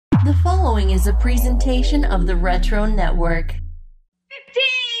The following is a presentation of the Retro Network. 15,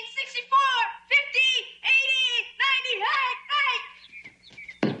 64, 50,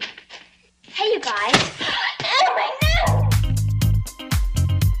 80, 90, hey! Hey, you guys. Oh, my no!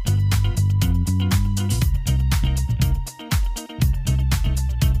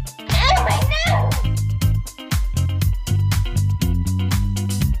 Oh, my no!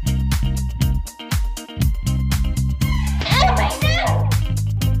 Oh, my no!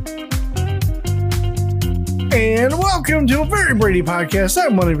 And welcome to a very Brady podcast.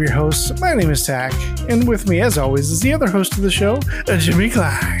 I'm one of your hosts. My name is Tack, and with me, as always, is the other host of the show, Jimmy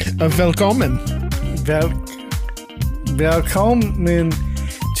Clyde. Welcome. Welcome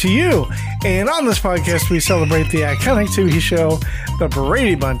to you. And on this podcast, we celebrate the iconic TV show, The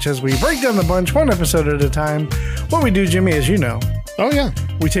Brady Bunch, as we break down the bunch one episode at a time. What we do, Jimmy, as you know, Oh, yeah.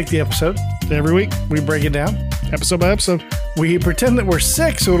 we take the episode, Every week, we break it down, episode by episode. we pretend that we're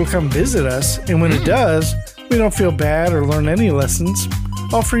sick so it'll come visit us, and when it does, we don't feel bad or learn any lessons.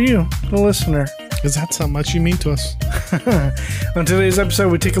 All for you, the listener. Because that's how much you mean to us. On today's episode,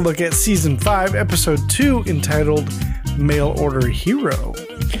 we take a look at Season 5, Episode 2, entitled Mail Order Hero.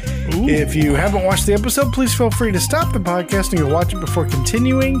 Ooh. If you haven't watched the episode, please feel free to stop the podcast and go watch it before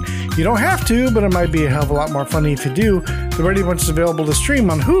continuing. You don't have to, but it might be a hell of a lot more funny if you do. The Brady Bunch is available to stream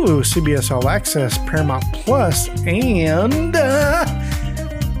on Hulu, CBS All Access, Paramount Plus, and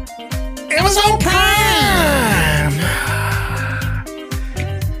Amazon Prime.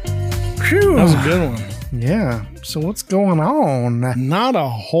 Phew. That was a good one. Yeah. So what's going on? Not a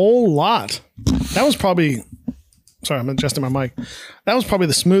whole lot. That was probably... Sorry, I'm adjusting my mic. That was probably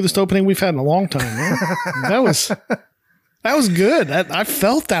the smoothest opening we've had in a long time. Man. That was good. I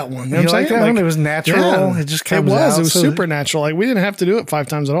felt that one. You know You what I'm like saying? that one? It was natural. Yeah, It just comes It was. out, It was so- supernatural. Like we didn't have to do it 5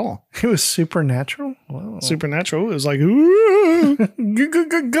 times at all. It was supernatural. Wow. Supernatural. It was like, ooh,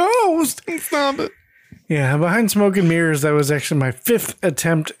 Ghost. stop it. Yeah, Behind Smoke and Mirrors, that was actually my 5th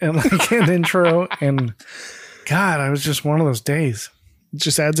attempt at like an intro. And God, I was just one of those days. It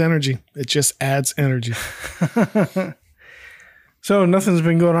just adds energy. It just adds energy. So nothing's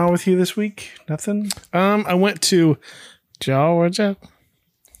been going on with you this week? Nothing? I went to Georgia.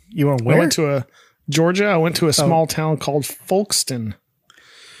 You went I where? went to Georgia. I went to a small town called Folkston,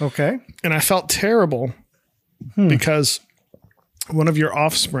 Okay. and I felt terrible because one of your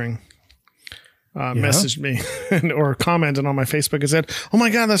offspring messaged me or commented on my Facebook and said, "Oh my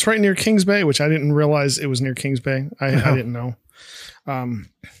God, that's right near Kings Bay," which I didn't realize it was near Kings Bay. I didn't know.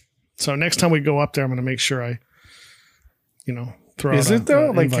 So next time we go up there, I'm going to make sure I, throw. Is it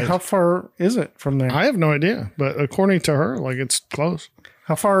though? Like invite. how far is it from there? I have no idea, but according to her, like it's close.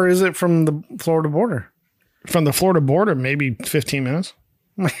 How far is it from the Florida border? From the Florida border, maybe 15 minutes.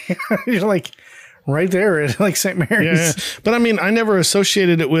 You're like right there at like St. Mary's. Yeah. But I mean, I never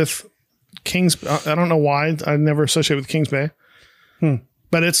associated it with Kings. I don't know why I never associate with Kings Bay.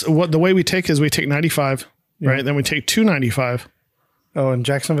 But it's the way we take is we take 95, right? Then we take 295. Oh, in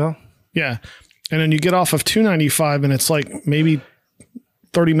Jacksonville? Yeah. And then you get off of 295 and it's like maybe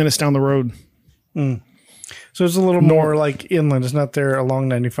 30 minutes down the road. So it's a little more like inland. It's not there along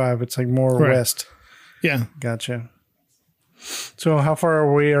 95. It's like more Right. west. Yeah. Gotcha. So how far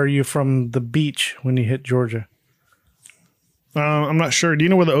away are you from the beach when you hit Georgia? I'm not sure. Do you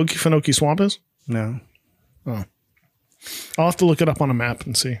know where the Okefenokee Swamp is? No. Oh. I'll have to look it up on a map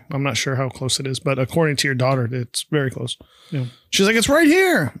and see. I'm not sure how close it is, but according to your daughter, it's very close. Yeah. She's like, it's right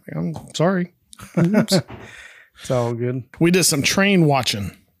here. I'm sorry. Oops. It's all good. We did some train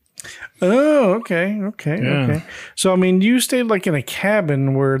watching. Oh, okay. Okay. So, I mean, you stayed like in a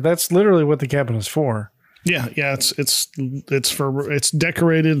cabin where that's literally what the cabin is for. Yeah. It's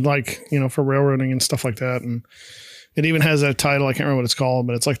decorated like, for railroading and stuff like that. And it even has a title. I can't remember what it's called,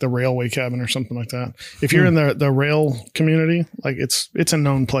 but it's like the railway cabin or something like that. If you're in the rail community, like it's a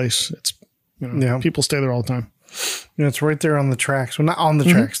known place. It's, people stay there all the time. It's right there on the tracks. Well, not on the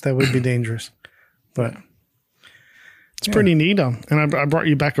tracks. That would be dangerous. But it's pretty neat. And I brought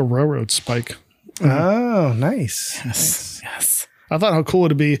you back a railroad spike. oh, nice. Yes. I thought how cool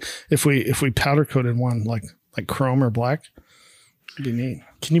it'd be if we powder coated one like chrome or black. It'd be neat.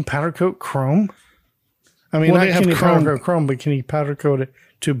 Can you powder coat chrome? I mean, Well, not they have can you chrome. powder coat chrome, but can you powder coat it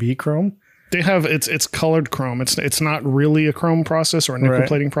to be chrome? They have it's colored chrome. It's not really a chrome process or a nickel Right.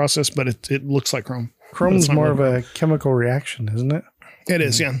 plating process, but it looks like chrome. Chrome's But it's not more really of a chemical reaction, isn't it? It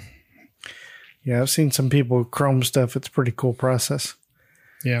is, yeah. Yeah, I've seen some people chrome stuff. It's a pretty cool process.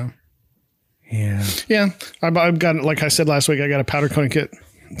 Yeah. Yeah. Yeah. I've got, like I said last week, I got a powder coating kit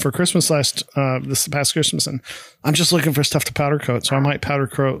for Christmas this past Christmas, and I'm just looking for stuff to powder coat. So I might powder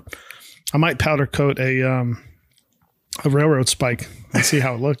coat a a railroad spike and see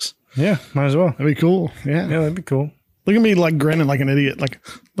how it looks. Yeah, might as well. That'd be cool. Yeah. Yeah, that'd be cool. Look at me like grinning like an idiot, like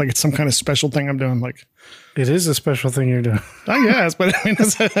it's some kind of special thing I'm doing. Like It is a special thing you're doing. I guess, but I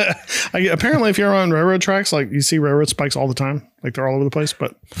mean, apparently if you're on railroad tracks, like you see railroad spikes all the time, like they're all over the place.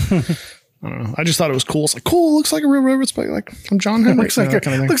 But I don't know. I just thought it was cool. It's like cool. Looks like a real railroad spike. Like I'm John Henry. Looks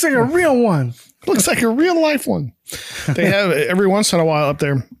like a real one. Looks like a real life one. They have every once in a while up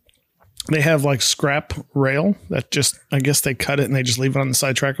there. They have like scrap rail that just, I guess they cut it and they just leave it on the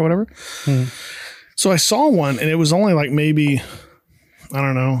side track or whatever. So I saw one and it was only like maybe, I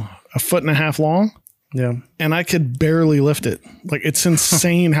don't know, 1.5 feet long. Yeah. And I could barely lift it. Like it's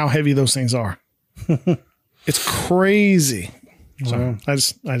insane how heavy those things are. It's crazy. So Wow. I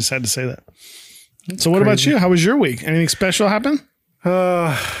just had to say that. So what about you? How was your week? Anything special happen?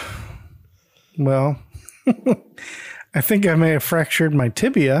 Well, I think I may have fractured my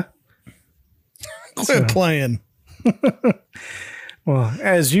tibia. Quit playing. Well,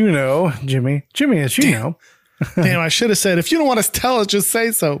 as you know, Jimmy, as you know. Damn, I should have said, if you don't want to tell us, just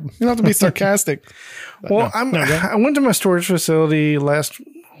say so. You don't have to be sarcastic. Well, I went to my storage facility last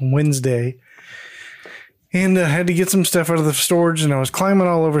Wednesday and I had to get some stuff out of the storage and I was climbing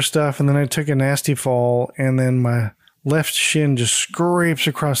all over stuff and then I took a nasty fall and then my left shin just scrapes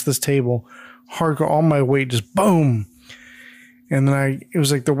across this table. Hardcore, all my weight just boom. And then it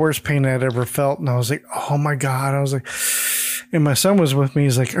was like the worst pain I'd ever felt. And I was like, oh my God. I was like, and my son was with me.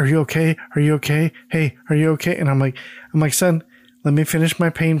 He's like, are you okay? Are you okay? Hey, are you okay? And I'm like, son, let me finish my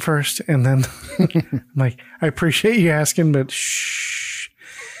pain first. And then I'm like, I appreciate you asking, but shh.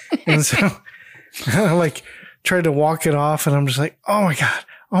 And so I like tried to walk it off and I'm just like, oh my God.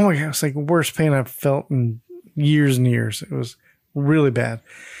 It's like the worst pain I've felt in years and years. It was really bad.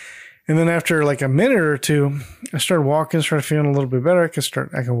 And then after like a minute or two, I started walking, started feeling a little bit better.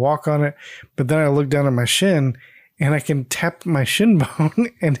 I can walk on it. But then I looked down at my shin and I can tap my shin bone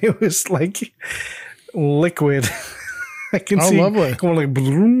and it was like liquid. I can see lovely. going like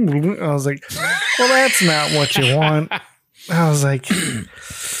bloom, bloom. I was like, well, that's not what you want. I was like,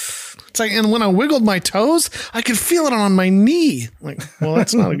 it's like, and when I wiggled my toes, I could feel it on my knee. Like, well,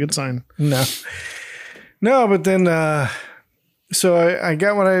 that's not a good sign. No, but then, so I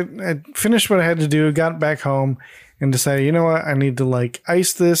got I finished what I had to do, got back home and decided, you know what? I need to like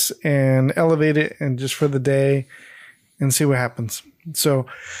ice this and elevate it and just for the day and see what happens. So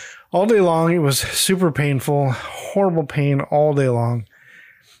all day long, it was super painful, horrible pain all day long.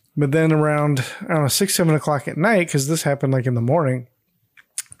 But then around, I don't know, 6, 7 o'clock at night, because this happened like in the morning,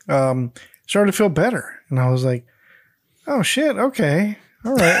 started to feel better. And I was like, oh shit, okay.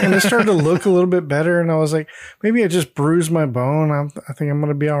 All right. And it started to look a little bit better. And I was like, maybe I just bruised my bone. I think I'm going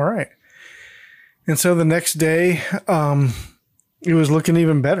to be all right. And so the next day, it was looking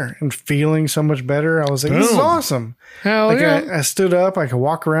even better and feeling so much better. I was like, this is awesome. Hell like yeah. I stood up. I could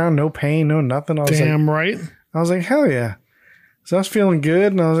walk around. No pain, no nothing. I was Damn right. I was like, hell yeah. So I was feeling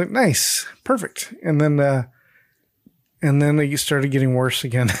good. And I was like, nice. Perfect. And then it started getting worse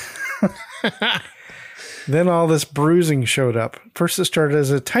again. Then all this bruising showed up. First it started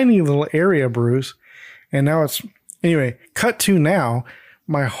as a tiny little area bruise. And now anyway, cut to now,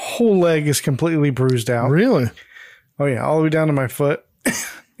 my whole leg is completely bruised out. Really? Oh yeah, all the way down to my foot.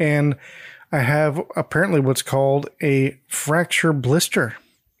 And I have apparently what's called a fracture blister.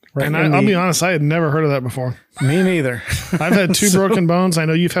 Right. And I'll be honest, I had never heard of that before. Me neither. I've had 2 broken bones. I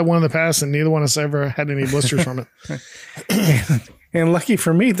know you've had one in the past and neither one of us ever had any blisters from it. And lucky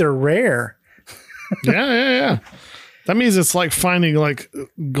for me, they're rare. Yeah. That means it's like finding like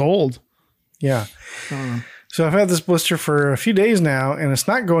gold. Yeah. So I've had this blister for a few days now and it's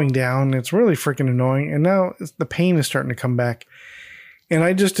not going down. It's really freaking annoying. And now the pain is starting to come back. And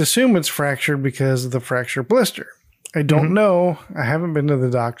I just assume it's fractured because of the fracture blister. I don't know. I haven't been to the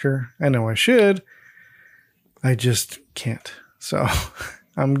doctor. I know I should. I just can't. So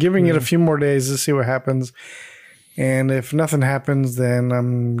I'm giving it a few more days to see what happens. And if nothing happens, then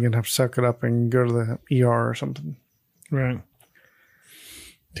I'm going to have to suck it up and go to the ER or something. Right.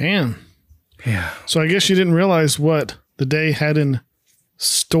 Damn. Yeah. So I guess you didn't realize what the day had in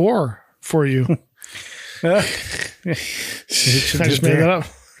store for you. I just made that up.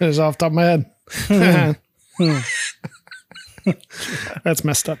 It was off the top of my head. That's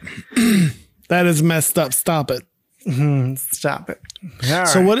messed up. That is messed up. Stop it. Stop it.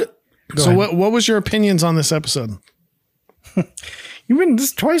 So right. what was your opinions on this episode? You've been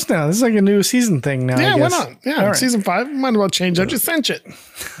this twice now. This is like a new season thing now. Yeah, I why guess. not? Yeah, right. Season 5. Might as well change. I just sent it.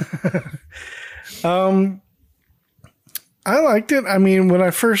 I liked it. I mean, when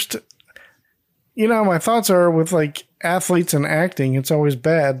I first, my thoughts are with like athletes and acting, it's always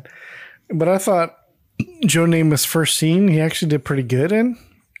bad. But I thought Joe Namath's first scene, he actually did pretty good in.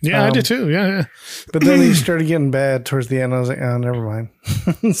 Yeah, I did too. Yeah. But then he started getting bad towards the end. I was like, oh, never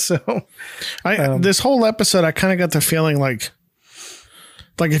mind. So, this whole episode, I kind of got the feeling like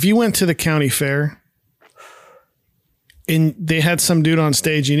if you went to the county fair and they had some dude on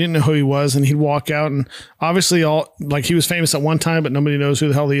stage, you didn't know who he was, and he'd walk out, and obviously he was famous at one time, but nobody knows who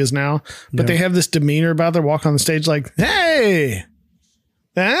the hell he is now. But they have this demeanor about their walk on the stage, like, hey,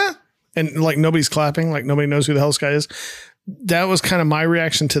 huh? And like nobody's clapping, like nobody knows who the hell this guy is. That was kind of my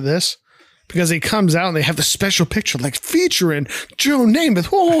reaction to this, because he comes out and they have the special picture, like featuring Joe Namath.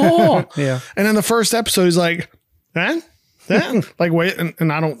 Whoa. Yeah. And in the first episode, he's like, huh? Like, wait.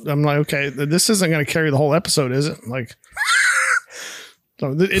 And I'm like, okay, this isn't going to carry the whole episode, is it? Like,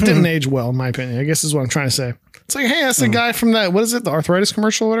 so it didn't age well, in my opinion, I guess is what I'm trying to say. It's like, hey, that's the guy from that, what is it? The arthritis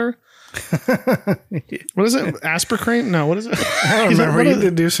commercial or whatever? What is it? Aspercream? No, what is it? I don't remember. He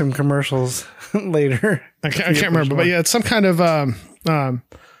did do some commercials later. I can't remember, but yeah, it's some kind of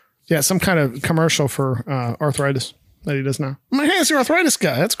some kind of commercial for arthritis that he does now. I'm like, hey, it's your arthritis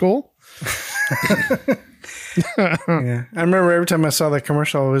guy. That's cool. Yeah, I remember every time I saw that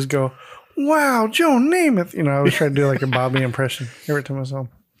commercial, I always go, "Wow, Joe Namath!" I always try to do like a Bobby impression every time I saw him,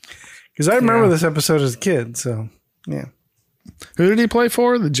 because I remember this episode as a kid. So yeah. Who did he play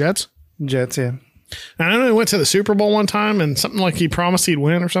for? The Jets. Jets, yeah. I know he went to the Super Bowl one time, and something like he promised he'd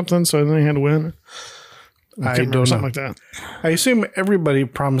win or something, so then he had to win. I don't know. Something like that. I assume everybody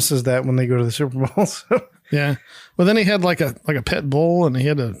promises that when they go to the Super Bowl. So. Yeah. Well, then he had like a pit bull, and he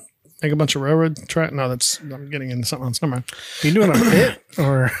had to make a bunch of railroad track. No, I'm getting into something else. Never mind. You doing a bit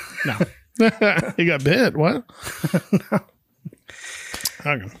or no? He got bit. What? No.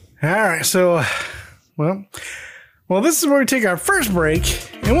 Okay. All right. So, well, this is where we take our first break,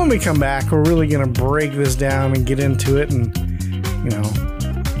 and when we come back, we're really going to break this down and get into it, and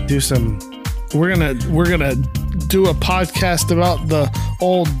do some. We're gonna do a podcast about the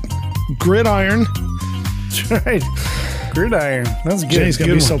old gridiron. That's right, gridiron. That's good. Jenny's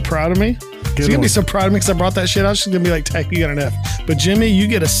gonna be so proud of me. She's gonna be so proud of me because I brought that shit out. She's gonna be like, "Tech, you got an F." But Jimmy, you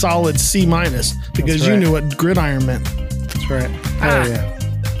get a solid C- because you knew what gridiron meant. That's right. Oh yeah.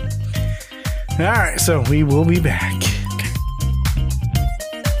 All right, so we will be back.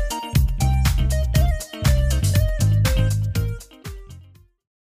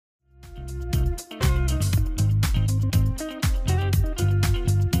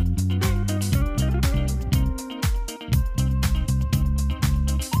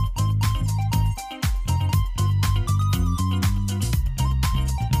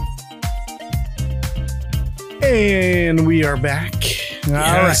 And we are back. All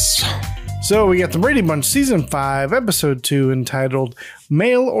right. So we got the Brady Bunch Season 5, Episode 2, entitled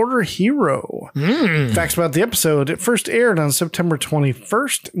Mail Order Hero. Facts about the episode. It first aired on September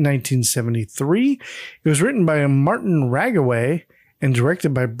 21st, 1973. It was written by Martin Ragaway and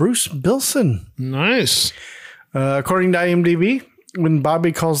directed by Bruce Bilson. Nice. According to IMDb, when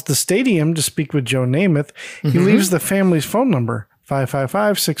Bobby calls the stadium to speak with Joe Namath, he leaves the family's phone number,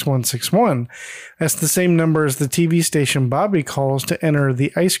 555-6161. That's the same number as the TV station Bobby calls to enter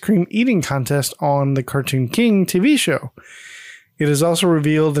the ice cream eating contest on the Cartoon King TV show. It is also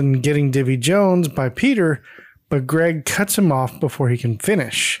revealed in Getting Davy Jones by Peter, but Greg cuts him off before he can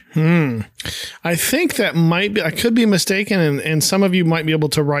finish. I think that might be, I could be mistaken, and some of you might be able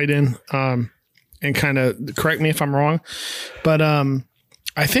to write in and kind of correct me if I'm wrong. But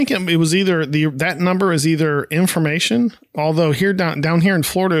I think it was either that number is either information, although here down here in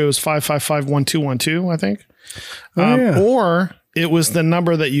Florida it was 555-1212, I think. Or it was the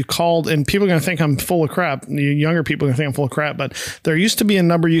number that you called, and people are going to think I'm full of crap. Younger people are going to think I'm full of crap, but there used to be a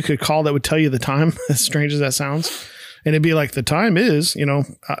number you could call that would tell you the time, as strange as that sounds. And it'd be like, the time is,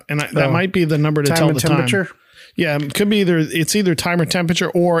 that might be the number to tell the temperature. Time. Yeah, it could be it's either time or temperature,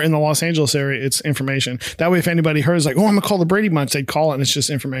 or in the Los Angeles area, it's information. That way, if anybody heard, like, oh, I'm going to call the Brady Bunch, they'd call it, and it's just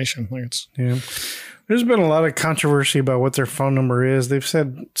information. There's been a lot of controversy about what their phone number is. They've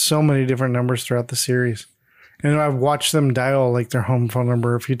said so many different numbers throughout the series. And I've watched them dial like their home phone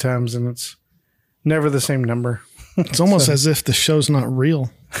number a few times, and it's never the same number. It's almost as if the show's not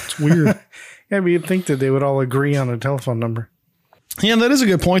real. It's weird. Yeah, but you'd think that they would all agree on a telephone number. Yeah, that is a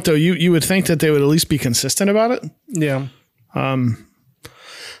good point, though. You would think that they would at least be consistent about it. Yeah. I'm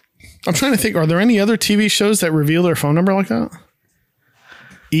trying to think, are there any other TV shows that reveal their phone number like that?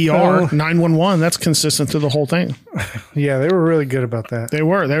 ER 911, that's consistent through the whole thing. Yeah, they were really good about that. They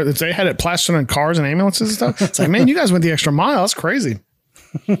were. They had it plastered on cars and ambulances and stuff. It's like, man, you guys went the extra mile. That's crazy.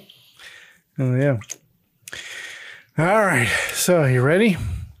 Oh, yeah. All right. So, you ready?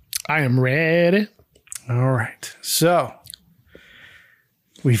 I am ready. All right. So,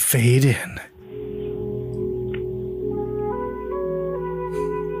 we fade in.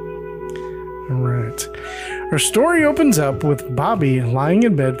 All right. Our story opens up with Bobby lying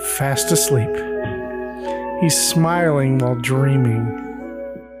in bed fast asleep. He's smiling while dreaming.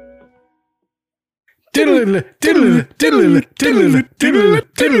 The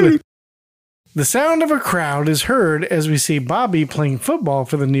sound of a crowd is heard as we see Bobby playing football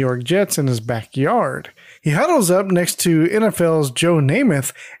for the New York Jets in his backyard. He huddles up next to NFL's Joe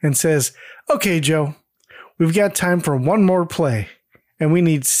Namath and says, "Okay, Joe, we've got time for one more play, and we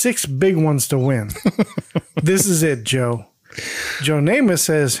need 6 big ones to win. This is it, Joe." Joe Namath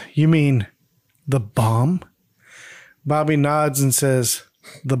says, "You mean the bomb?" Bobby nods and says,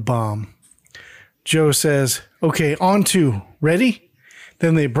 "The bomb." Joe says, "Okay, on 2. Ready?"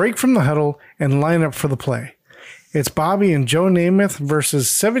 Then they break from the huddle and line up for the play. It's Bobby and Joe Namath versus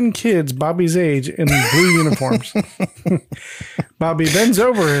 7 kids Bobby's age in blue uniforms. Bobby bends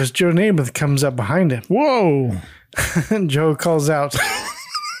over as Joe Namath comes up behind him. Whoa. Joe calls out,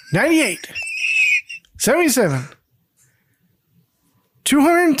 98, 77,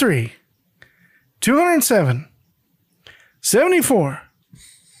 203, 207, 74,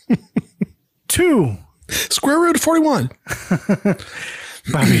 2. Square root of 41.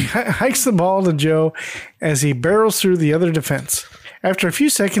 Bobby hikes the ball to Joe as he barrels through the other defense. After a few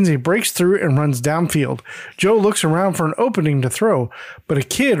seconds, he breaks through and runs downfield. Joe looks around for an opening to throw, but a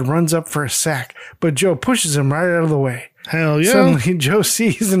kid runs up for a sack, but Joe pushes him right out of the way. Hell yeah. Suddenly, Joe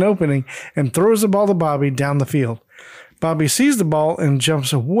sees an opening and throws the ball to Bobby down the field. Bobby sees the ball and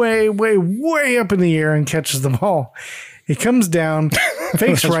jumps way, way, way up in the air and catches the ball. He comes down,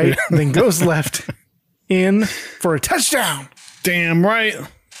 fakes right, then goes left, in for a touchdown. Damn right.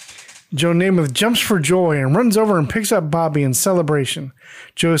 Joe Namath jumps for joy and runs over and picks up Bobby in celebration.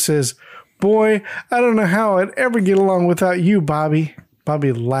 Joe says, "Boy, I don't know how I'd ever get along without you, Bobby."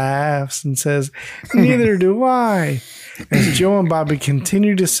 Bobby laughs and says, "Neither do I," as Joe and Bobby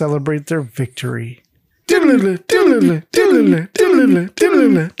continue to celebrate their victory.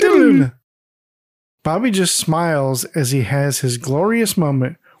 Bobby just smiles as he has his glorious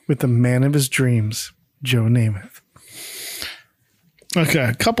moment with the man of his dreams, Joe Namath. Okay,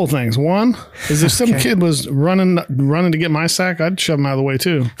 a couple things. One is if some kid was running to get my sack, I'd shove him out of the way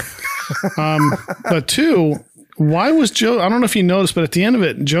too. But 2, why was Joe? I don't know if you noticed, but at the end of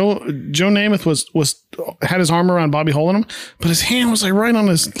it, Joe Namath was had his arm around Bobby holding him, but his hand was like right on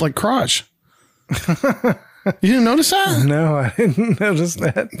his like crotch. You didn't notice that? No, I didn't notice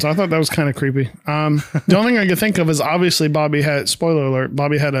that. So I thought that was kind of creepy. The only thing I could think of is obviously Bobby had, spoiler alert,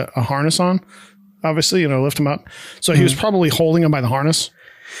 Bobby had a harness on. Obviously, lift him up. So he was probably holding him by the harness.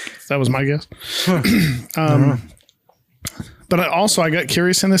 That was my guess. But I got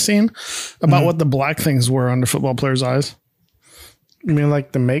curious in this scene about what the black things were under football players' eyes. You mean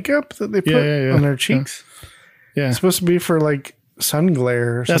like the makeup that they put on their cheeks? Yeah. It's supposed to be for like sun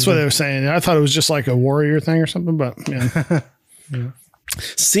glare or something. That's what they were saying. I thought it was just like a warrior thing or something, but yeah.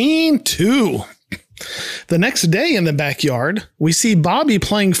 Scene 2. The next day in the backyard, we see Bobby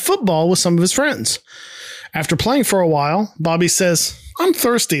playing football with some of his friends. After playing for a while, Bobby says, "I'm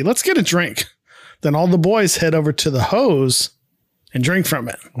thirsty. Let's get a drink." Then all the boys head over to the hose and drink from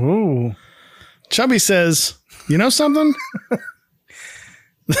it. Ooh. Chubby says, "You know something?"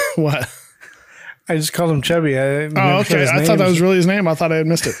 What? I just called him Chubby. Okay. I thought that was really his name. I thought I had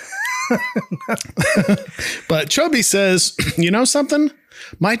missed it. But Chubby says, "You know something?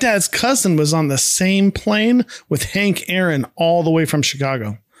 My dad's cousin was on the same plane with Hank Aaron all the way from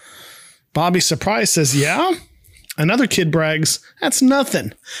Chicago." Bobby, surprised, says, "Yeah?" Another kid brags, "That's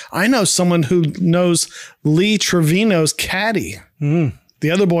nothing. I know someone who knows Lee Trevino's caddy."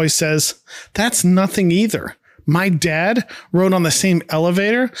 The other boy says, "That's nothing either. My dad rode on the same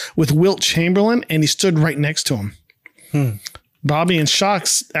elevator with Wilt Chamberlain and he stood right next to him." Bobby in shock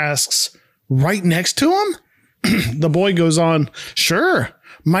asks, "Right next to him?" The boy goes on, "Sure.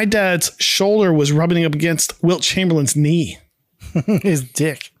 My dad's shoulder was rubbing up against Wilt Chamberlain's knee." His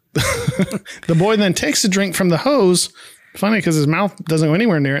dick. The boy then takes a drink from the hose. Funny because his mouth doesn't go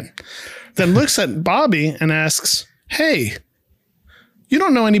anywhere near it. Then looks at Bobby and asks, "Hey, you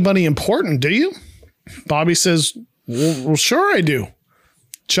don't know anybody important, do you?" Bobby says, well, sure I do."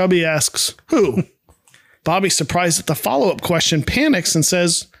 Chubby asks, "Who?" Bobby, surprised at the follow-up question, panics and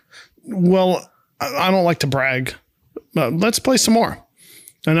says, "Well, I don't like to brag. Let's play some more."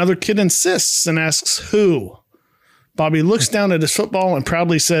 Another kid insists and asks, "Who?" Bobby looks down at his football and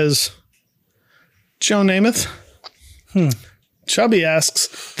proudly says, "Joe Namath." Chubby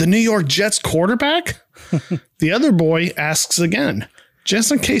asks, "The New York Jets quarterback?" The other boy asks again,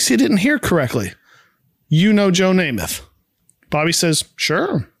 just in case he didn't hear correctly, "You know Joe Namath?" Bobby says,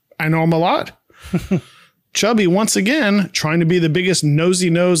 "Sure, I know him a lot." Chubby, once again, trying to be the biggest nosy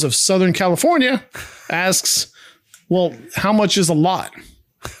nose of Southern California, asks, well, how much is a lot?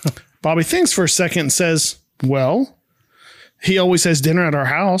 Bobby thinks for a second and says, well, he always has dinner at our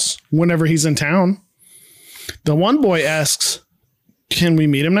house whenever he's in town. The one boy asks, can we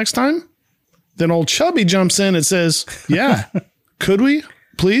meet him next time? Then old Chubby jumps in and says, yeah, could we,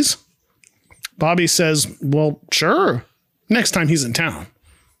 please? Bobby says, well, sure. Next time he's in town.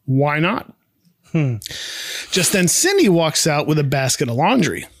 Why not? Just then Cindy walks out with a basket of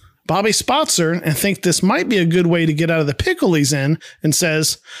laundry. Bobby spots her and thinks this might be a good way to get out of the pickle he's in and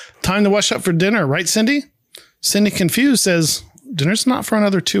says, time to wash up for dinner, right, Cindy? Cindy, confused, says, dinner's not for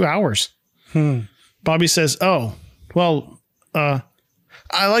another 2 hours. Bobby says, oh, well,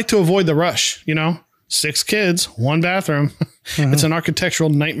 I like to avoid the rush, 6 kids, 1 bathroom. It's an architectural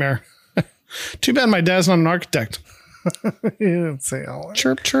nightmare. Too bad my dad's not an architect. You didn't say all that.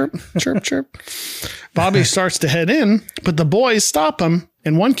 Chirp, chirp, chirp, chirp. Bobby starts to head in, but the boys stop him.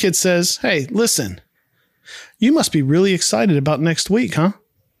 And one kid says, hey, listen, you must be really excited about next week, huh?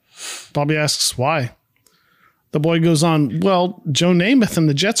 Bobby asks, why? The boy goes on, well, Joe Namath and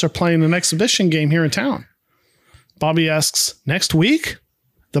the Jets are playing an exhibition game here in town. Bobby asks, next week?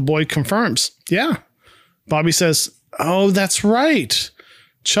 The boy confirms, yeah. Bobby says, oh, that's right.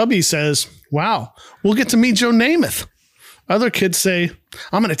 Chubby says, wow, we'll get to meet Joe Namath. Other kids say,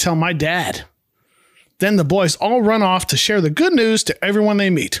 I'm going to tell my dad. Then the boys all run off to share the good news to everyone they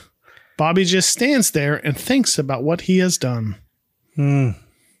meet. Bobby just stands there and thinks about what he has done. Drinking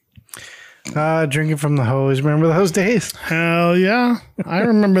from the hose. Remember those days? Hell yeah. I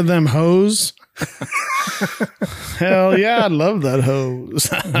remember them hoes. Hell yeah. I love that hose.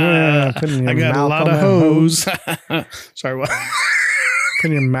 Yeah, I got a lot of hose. Sorry, what?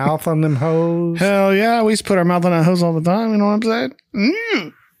 Putting your mouth on them hose. Hell yeah. We used to put our mouth on that hose all the time. You know what I'm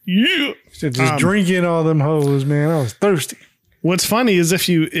saying? Yeah. Just drinking all them hoes, man. I was thirsty. What's funny is if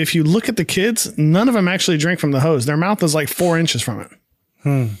you look at the kids, none of them actually drink from the hose. Their mouth is like 4 inches from it.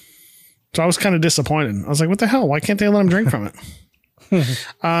 So I was kind of disappointed. I was like, what the hell? Why can't they let them drink from it?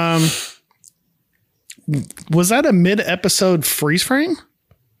 Was that a mid-episode freeze frame?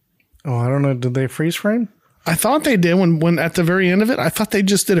 Oh, I don't know. Did they freeze frame? I thought they did when at the very end of it. I thought they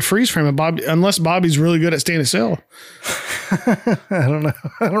just did a freeze frame of Bobby, unless Bobby's really good at standing still. I don't know.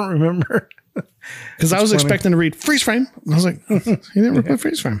 I don't remember. Because I was expecting to read freeze frame. I was like, he never put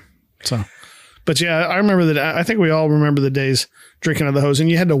freeze frame. So, but yeah, I remember that. I think we all remember the days drinking out of the hose,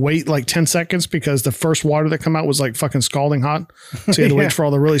 and you had to wait like 10 seconds because the first water that come out was like fucking scalding hot. So you had to wait for all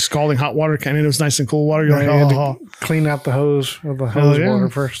the really scalding hot water. And it was nice and cool water. You're like, had to clean out the hose with the hose water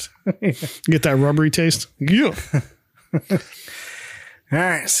first. Get that rubbery taste. Yeah. All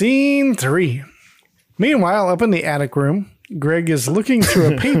right. Scene 3. Meanwhile, up in the attic room, Greg is looking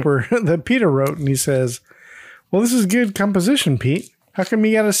through a paper that Peter wrote, and he says, well, this is good composition, Pete. How come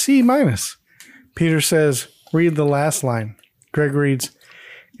you got a C minus? Peter says, read the last line. Greg reads,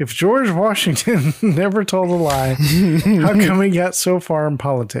 if George Washington never told a lie, how come he got so far in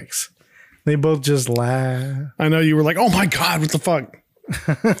politics? They both just laugh. I know you were like, oh my God, what the fuck?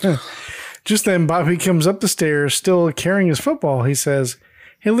 Just then, Bobby comes up the stairs, still carrying his football. He says,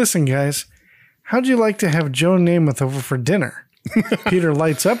 hey, listen, guys, how'd you like to have Joe Namath over for dinner? Peter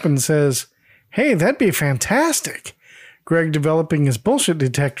lights up and says, hey, that'd be fantastic. Greg, developing his bullshit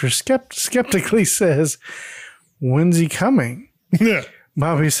detector, skeptically says, when's he coming? Yeah.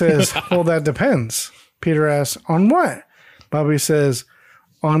 Bobby says, well, that depends. Peter asks, on what? Bobby says,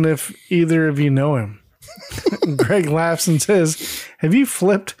 on if either of you know him. Greg laughs and says, have you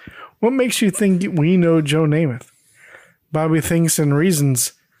flipped? What makes you think we know Joe Namath? Bobby thinks and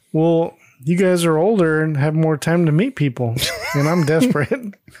reasons, well, you guys are older and have more time to meet people, and I'm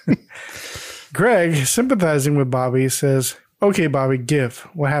desperate. Greg, sympathizing with Bobby, says, okay, Bobby, give.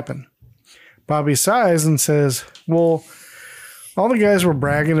 What happened? Bobby sighs and says, well, all the guys were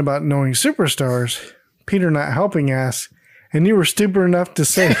bragging about knowing superstars. Peter, not helping, asks, and you were stupid enough to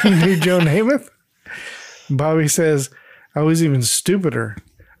say you knew Joe Namath? Bobby says, I was even stupider.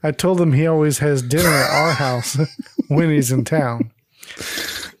 I told him he always has dinner at our house when he's in town.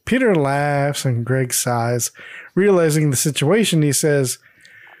 Peter laughs and Greg sighs. Realizing the situation, he says,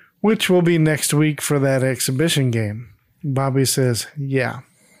 which will be next week for that exhibition game. Bobby says, yeah.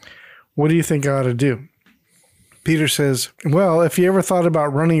 What do you think I ought to do? Peter says, well, if you ever thought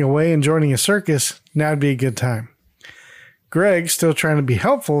about running away and joining a circus, now'd be a good time. Greg, still trying to be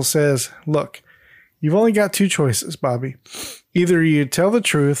helpful, says, look, you've only got 2 choices, Bobby. Either you tell the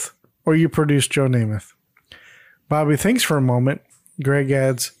truth or you produce Joe Namath. Bobby thinks for a moment. Greg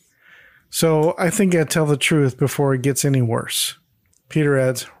adds, so I think I'd tell the truth before it gets any worse. Peter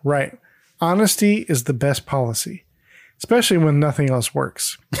adds, right. Honesty is the best policy, especially when nothing else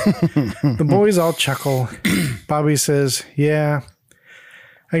works. The boys all chuckle. Bobby says, yeah,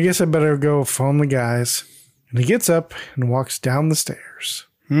 I guess I better go phone the guys. And he gets up and walks down the stairs.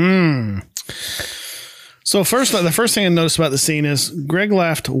 So the first thing I noticed about the scene is Greg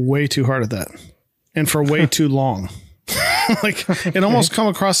laughed way too hard at that and for way too long. Like it almost come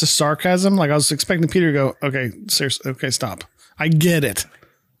across as sarcasm. Like I was expecting Peter to go, okay, seriously, okay, stop. I get it.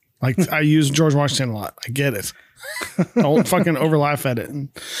 Like I use George Washington a lot. I get it. Don't fucking overlaugh at it.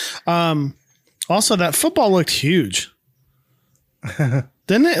 Also, that football looked huge. Didn't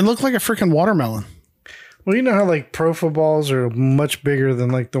it? It looked like a freaking watermelon. Well, you know how like pro footballs are much bigger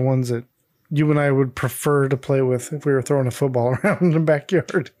than like the ones that you and I would prefer to play with if we were throwing a football around in the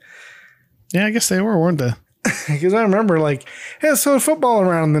backyard. Yeah, I guess they were, weren't they? Because I remember like, yeah, so football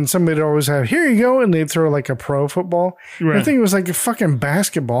around, and then somebody would always have, here you go, and they'd throw like a pro football. Right. I think it was like a fucking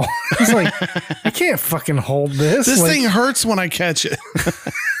basketball. It's like, I can't fucking hold this. This like, thing hurts when I catch it.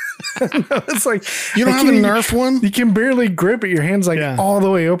 No, it's like you don't have a Nerf one. You can barely grip it. Your hand's like all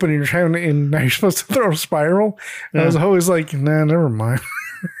the way open, and you're trying to, and now you're supposed to throw a spiral. I was always like, nah, never mind.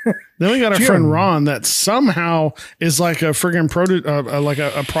 Then we got our friend Ron that somehow is like a friggin'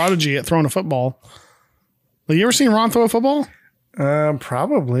 a prodigy at throwing a football. Like, you ever seen Ron throw a football?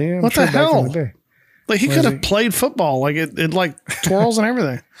 Probably. What the hell? Like he could have played football. Like it like twirls and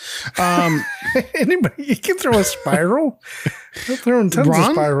everything. Anybody, you can throw a spiral. I've thrown tons of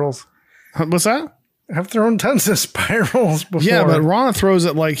spirals. What's that? I've thrown tons of spirals before. Yeah, but Ron throws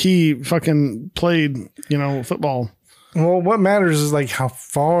it like he fucking played, football. Well, what matters is like how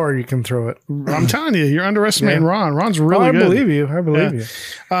far you can throw it. I'm telling you, you're underestimating Ron. Ron's really good. I believe you. I believe you.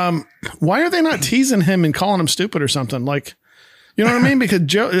 Why are they not teasing him and calling him stupid or something? Like, you know what I mean?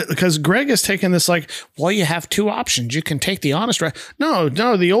 Because Greg is taking this like, well, you have two options. You can take the honest route. No,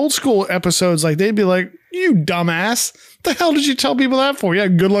 the old school episodes, like they'd be like, you dumbass. The hell did you tell people that for? Yeah,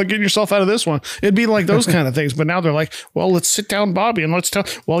 good luck getting yourself out of this one. It'd be like those kind of things. But now they're like, well, let's sit down, Bobby, and let's tell.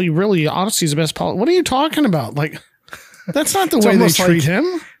 Well, honesty is the best policy. What are you talking about? Like, that's not the way they treat him.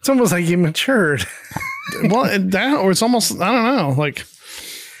 It's almost like he matured. Well, or it's almost, I don't know. Like,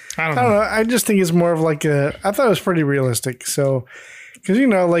 I don't know. I just think it's more of like I thought it was pretty realistic. So, because,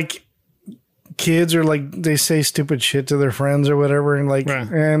 like kids are like, they say stupid shit to their friends or whatever. And like,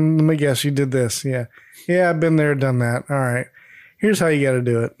 and let me guess, you did this. Yeah. Yeah, I've been there, done that. All right. Here's how you got to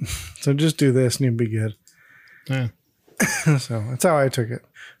do it. So just do this and you'll be good. Yeah. So that's how I took it.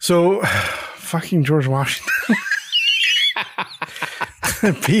 So fucking George Washington.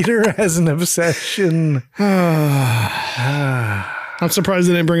 Peter has an obsession. I'm surprised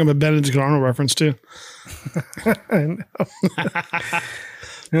they didn't bring up a Benedict Arnold reference too. I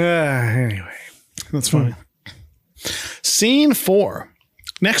know. Anyway. That's funny. Scene 4.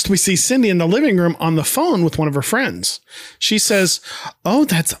 Next, we see Cindy in the living room on the phone with one of her friends. She says, "Oh,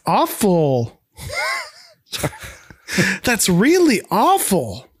 that's awful. That's really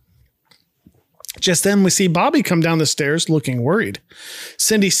awful." Just then, we see Bobby come down the stairs looking worried.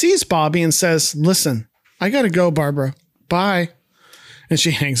 Cindy sees Bobby and says, "Listen, I got to go, Barbara. Bye." And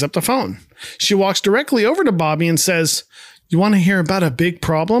she hangs up the phone. She walks directly over to Bobby and says, "You want to hear about a big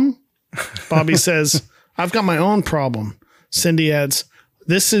problem?" Bobby says, "I've got my own problem." Cindy adds,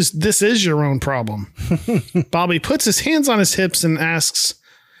 This is your own problem." Bobby puts his hands on his hips and asks,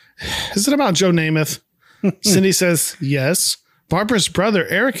 "Is it about Joe Namath?" Cindy says, "Yes. Barbara's brother,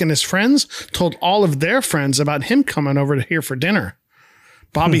 Eric, and his friends told all of their friends about him coming over to here for dinner."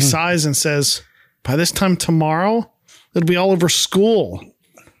 Bobby sighs and says, "By this time tomorrow, it'll be all over school."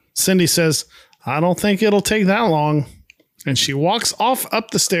 Cindy says, "I don't think it'll take that long." And she walks off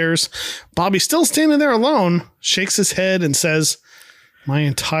up the stairs. Bobby, still standing there alone, shakes his head and says, "My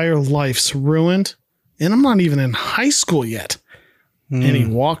entire life's ruined, and I'm not even in high school yet." And he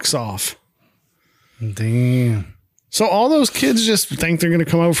walks off. Damn. So all those kids just think they're going to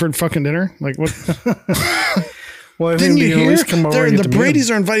come over for fucking dinner? Like, what? Well, I Didn't you hear? The Brady's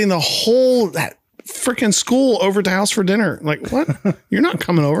Brady's are inviting the whole that freaking school over to house for dinner. Like, what? You're not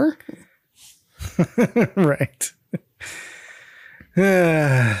coming over? Right.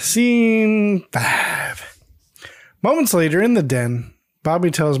 Scene 5. Moments later in the den,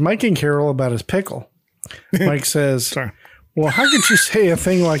 Bobby tells Mike and Carol about his pickle. Mike says, Sorry. "Well, how could you say a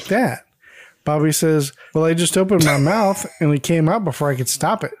thing like that?" Bobby says, "Well, I just opened my mouth and it came out before I could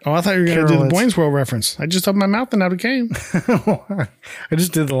stop it." Oh, I thought you were going to do the Boyne's World reference. I just opened my mouth and out it came. I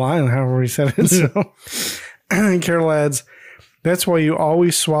just did the line however he said it. So. And Carol adds, "That's why you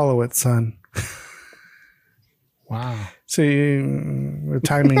always swallow it, son." Wow. See, the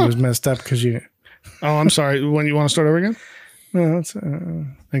timing was messed up because you... Oh, I'm sorry. When you want to start over again? No, it's,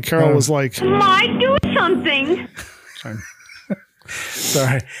 And Carol was like, Mike, do something.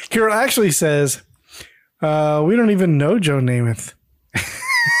 sorry. Carol actually says, we don't even know Joe Namath.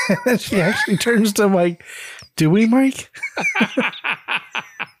 And she actually turns to Mike. Do we, Mike?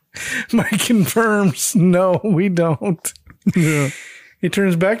 Mike confirms, no, we don't. yeah. He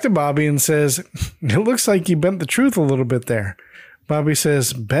turns back to Bobby and says, it looks like you bent the truth a little bit there. Bobby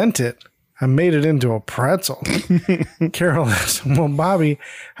says, bent it? I made it into a pretzel. Carol asks, well, Bobby,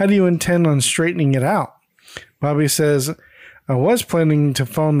 how do you intend on straightening it out? Bobby says, I was planning to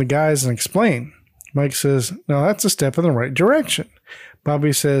phone the guys and explain. Mike says, no, that's a step in the right direction.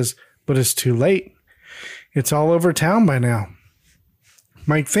 Bobby says, but it's too late. It's all over town by now.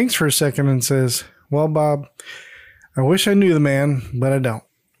 Mike thinks for a second and says, well, Bob, I wish I knew the man, but I don't.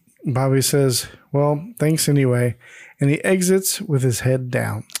 Bobby says, well, thanks anyway. And he exits with his head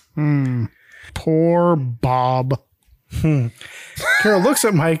down. Poor Bob. Carol looks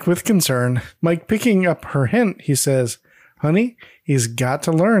at Mike with concern. Mike picking up her hint, he says, honey, he's got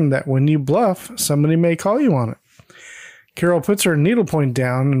to learn that when you bluff, somebody may call you on it. Carol puts her needlepoint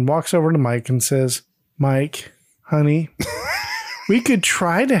down and walks over to Mike and says, Mike, honey, we could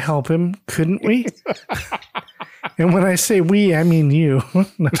try to help him, couldn't we? And when I say we, I mean you.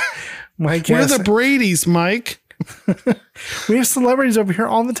 Mike We're asks, the Bradys, Mike. we have celebrities over here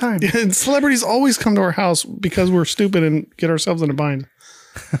all the time. And celebrities always come to our house because we're stupid and get ourselves in a bind.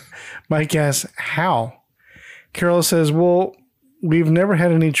 Mike asks, how? Carol says, well, we've never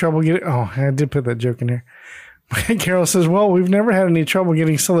had any trouble getting... Oh, I did put that joke in here. Carol says, well, we've never had any trouble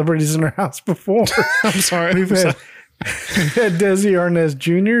getting celebrities in our house before. I'm sorry. We've had Desi Arnaz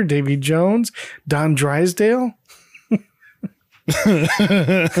Jr., Davy Jones, Don Drysdale.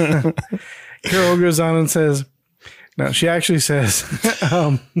 Carol goes on and says, no, she actually says,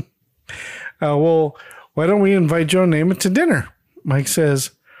 well, why don't we invite Joe Namath to dinner? Mike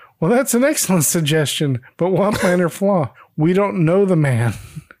says, well, that's an excellent suggestion, but one minor flaw. We don't know the man.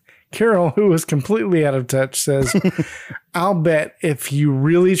 Carol, who is completely out of touch, says, I'll bet if you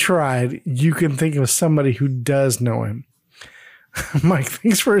really tried, you can think of somebody who does know him. Mike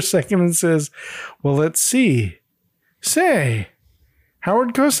thinks for a second and says, well, let's see. Say,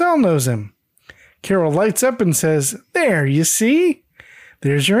 Howard Cosell knows him. Carol lights up and says, there, you see?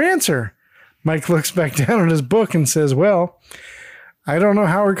 There's your answer. Mike looks back down at his book and says, well, I don't know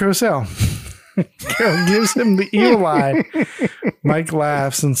Howard Cosell. Carol gives him the evil eye. Mike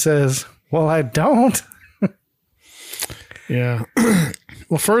laughs and says, well, I don't. Yeah.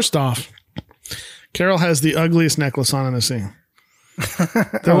 Well, first off, Carol has the ugliest necklace on in the scene.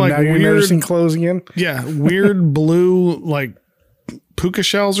 They're like now you're noticing clothes again? Yeah. Weird blue, like puka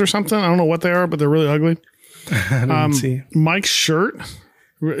shells or something. I don't know what they are, but they're really ugly. I didn't see. Mike's shirt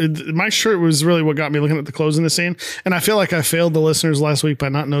was really what got me looking at the clothes in the scene. And I feel like I failed the listeners last week by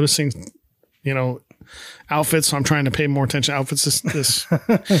not noticing, outfits. So I'm trying to pay more attention to outfits this.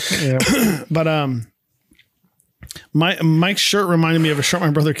 Yeah. But Mike's shirt reminded me of a shirt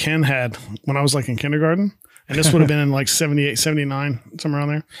my brother Ken had when I was like in kindergarten. And this would have been in like 78, 79, somewhere around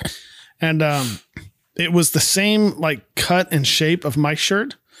there. And it was the same like cut and shape of Mike's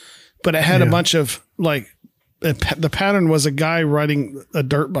shirt, but it had a bunch of like, the pattern was a guy riding a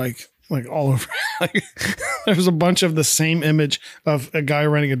dirt bike like all over. Like, there was a bunch of the same image of a guy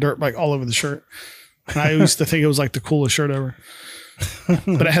riding a dirt bike all over the shirt. And I used to think it was like the coolest shirt ever.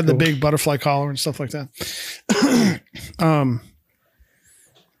 But it had the big butterfly collar and stuff like that.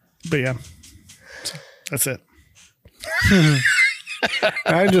 But yeah, so that's it.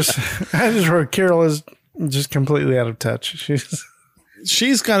 I just wrote Carol is just completely out of touch.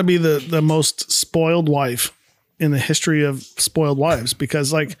 She's got to be the most spoiled wife in the history of spoiled wives,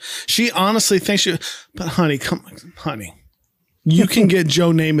 because like she honestly thinks but honey, honey, you can get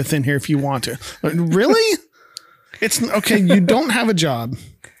Joe Namath in here if you want to. Really? It's okay. You don't have a job.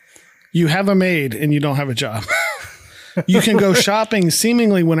 You have a maid and you don't have a job. You can go shopping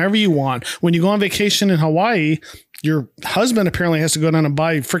seemingly whenever you want. When you go on vacation in Hawaii, your husband apparently has to go down and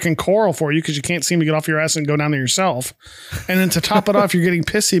buy freaking coral for you because you can't seem to get off your ass and go down there yourself. And then to top it off, you're getting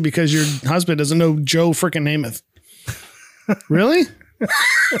pissy because your husband doesn't know Joe freaking Namath. Really?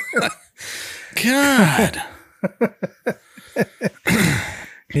 God.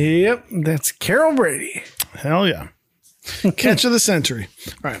 Yep, that's Carol Brady. Hell yeah. Catch of the century.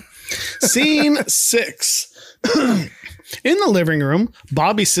 All right. Scene 6. In the living room,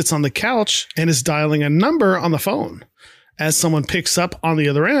 Bobby sits on the couch and is dialing a number on the phone. As someone picks up on the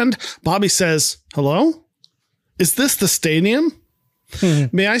other end, Bobby says, hello? Is this the stadium?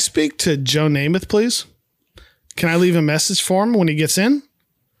 May I speak to Joe Namath, please? Can I leave a message for him when he gets in?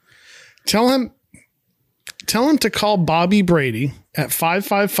 Tell him Tell him to call Bobby Brady at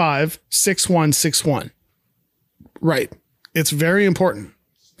 555-6161. Right. It's very important.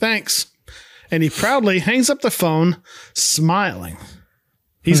 Thanks. And he proudly hangs up the phone, smiling.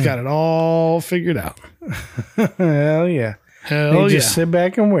 He's got it all figured out. Hell yeah. Hell yeah. Just sit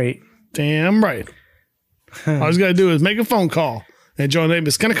back and wait. Damn right. All he's got to do is make a phone call, and Joe Namath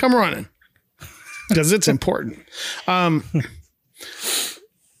is going to come running because it's important.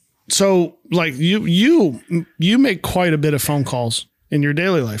 So, like you make quite a bit of phone calls in your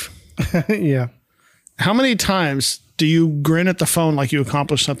daily life. Yeah. How many times do you grin at the phone like you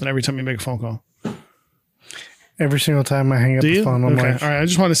accomplish something every time you make a phone call? Every single time I hang up the phone, I'm okay. like, All right. I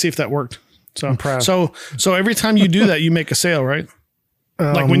just want to see if that worked. So I'm proud. So every time you do that, you make a sale, right?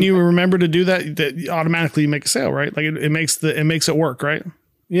 Like when you remember to do that automatically you make a sale, right? Like it makes it work, right?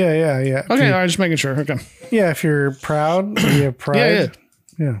 Yeah. Okay. All right. Just making sure. Okay. Yeah. If you're proud, you have pride.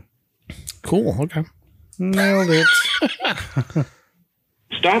 Yeah. Cool. Okay. Nailed it.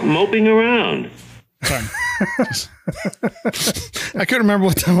 Stop moping around. Sorry. I couldn't remember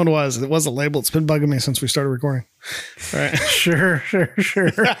what that one was. It wasn't labeled. It's been bugging me since we started recording. All right. Sure. Yeah,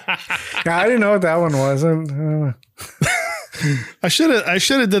 I didn't know what that one was. I should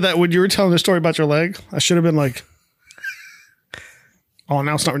have did that when you were telling the story about your leg. I should have been like, oh,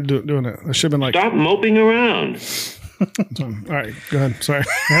 now it's not doing it. I should have been like, Stop moping around. all right, go ahead. Sorry.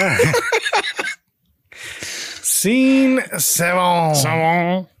 Scene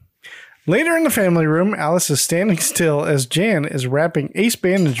 7. Later in the family room, Alice is standing still as Jan is wrapping ace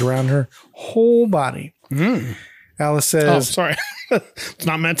bandage around her whole body. Alice says, "Oh, sorry, it's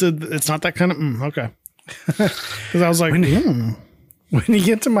not meant to. It's not that kind of okay." Because I was like, when you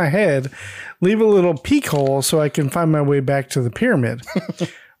get to my head, leave a little peek hole so I can find my way back to the pyramid."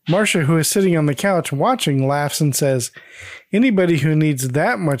 Marcia, who is sitting on the couch watching, laughs and says, "Anybody who needs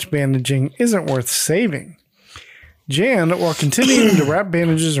that much bandaging isn't worth saving." Jan, while continuing to wrap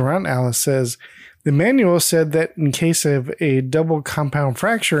bandages around Alice, says, "The manual said that in case of a double compound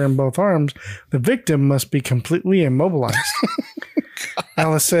fracture in both arms, the victim must be completely immobilized."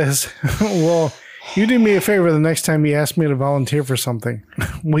 Alice says, "Well, you do me a favor the next time you ask me to volunteer for something.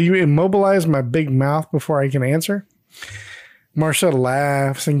 Will you immobilize my big mouth before I can answer?" Marcia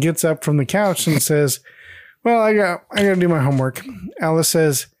laughs and gets up from the couch and says, "Well, I got to do my homework." Alice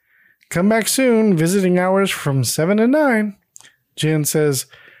says, "Come back soon. Visiting hours from 7 to 9. Jan says,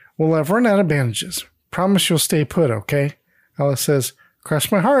 "Well, I've run out of bandages. Promise you'll stay put, okay?" Alice says,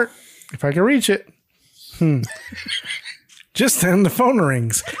 "Cross my heart if I can reach it." Just then the phone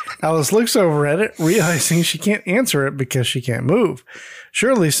rings. Alice looks over at it, realizing she can't answer it because she can't move.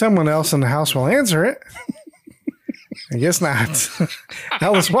 Surely someone else in the house will answer it. I guess not.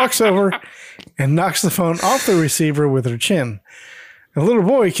 Alice walks over and knocks the phone off the receiver with her chin. A little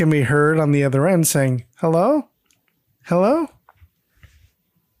boy can be heard on the other end saying, "Hello? Hello?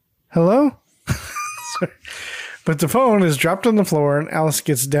 Hello?" But the phone is dropped on the floor, and Alice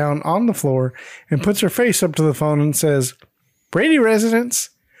gets down on the floor and puts her face up to the phone and says, "Brady residence."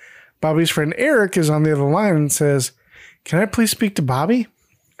 Bobby's friend Eric is on the other line and says, "Can I please speak to Bobby?"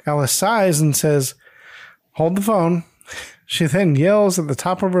 Alice sighs and says, "Hold the phone." She then yells at the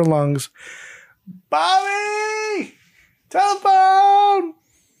top of her lungs, "Bobby! Telephone!"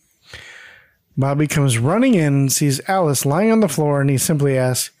 Bobby comes running in and sees Alice lying on the floor, and he simply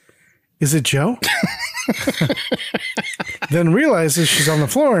asks, "Is it Joe?" Then realizes she's on the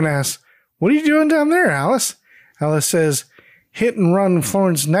floor and asks, "What are you doing down there, Alice?" Alice says, "Hit and run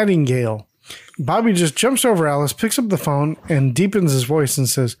Florence Nightingale." Bobby just jumps over Alice, picks up the phone, and deepens his voice and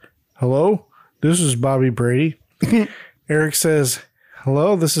says, "Hello, this is Bobby Brady." Eric says,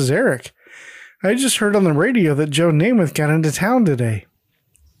 "Hello, this is Eric. I just heard on the radio that Joe Namath got into town today.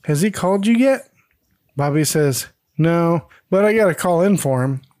 Has he called you yet?" Bobby says, "No, but I got to call in for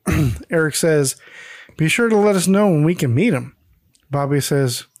him." Eric says, "Be sure to let us know when we can meet him." Bobby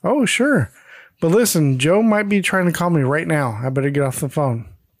says, "Oh, sure. But listen, Joe might be trying to call me right now. I better get off the phone.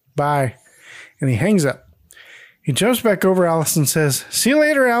 Bye." And he hangs up. He jumps back over Alice and says, "See you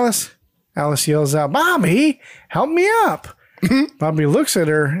later, Alice." Alice yells out, "Bobby, help me up." Bobby looks at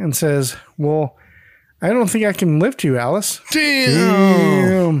her and says, "Well, I don't think I can lift you, Alice."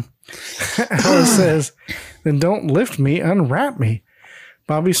 Damn. Alice says, "Then don't lift me, unwrap me."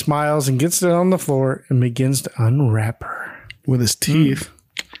 Bobby smiles and gets down on the floor and begins to unwrap her. With his teeth.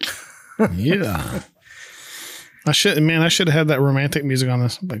 Yeah. I should have had that romantic music on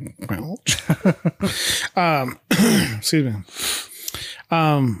this. Like, excuse me.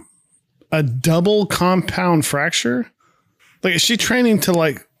 A double compound fracture? Like, is she training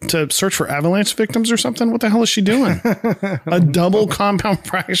to search for avalanche victims or something? What the hell is she doing? A double compound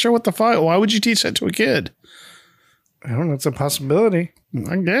fracture? What the fuck? Why would you teach that to a kid? I don't know. It's a possibility.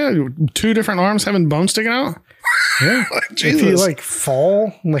 Yeah, 2 different arms having bones sticking out. Yeah. Jesus. If you like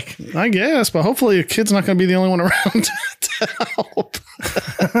fall, like I guess, but hopefully a kid's not going to be the only one around to help.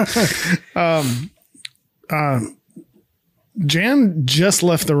 Jan just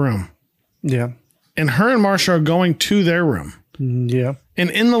left the room, yeah, and her and Marsha are going to their room. yeah. And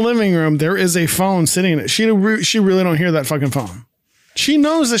in the living room, there is a phone sitting in it. She really don't hear that fucking phone. She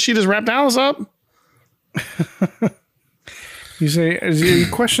knows that she just wrapped Alice up. You say, are you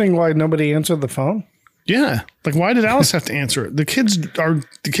questioning why nobody answered the phone? Yeah. Like, why did Alice have to answer it? The kids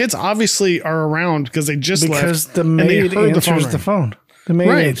obviously are around because they just left. Because the maid answers the phone. The maid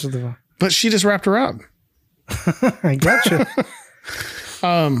Right. answers the phone. But she just wrapped her up. I gotcha.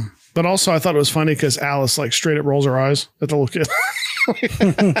 But also I thought it was funny because Alice like straight up rolls her eyes at the little kid.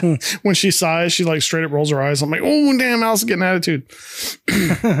 When she sighs, she like straight up rolls her eyes. I'm like, oh damn, Alice is getting attitude.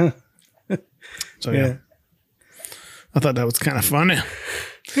 So yeah. I thought that was kind of funny.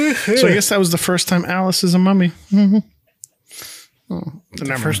 So I guess that was the first time Alice is a mummy. Mm-hmm. Oh,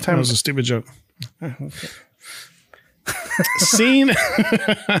 the first time that was a stupid joke. Scene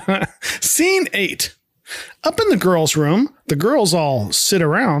 8. Up in the girls' room, the girls all sit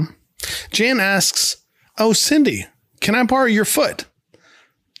around. Jan asks, "Oh, Cindy, can I borrow your foot?"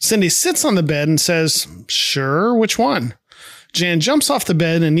 Cindy sits on the bed and says, "Sure, which one?" Jan jumps off the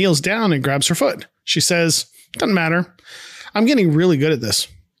bed and kneels down and grabs her foot. She says, "Doesn't matter. I'm getting really good at this."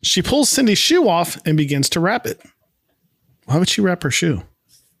 She pulls Cindy's shoe off and begins to wrap it. Why would she wrap her shoe?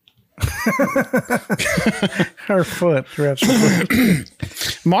 Her foot. Wraps her foot.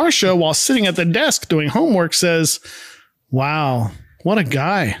 Marsha, while sitting at the desk doing homework, says, "Wow, what a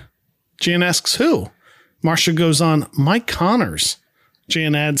guy." Jan asks who. Marsha goes on, "Mike Connors."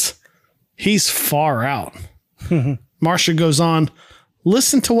 Jan adds, "He's far out." Marsha goes on,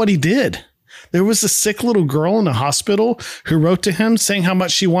 "Listen to what he did. There was a sick little girl in the hospital who wrote to him saying how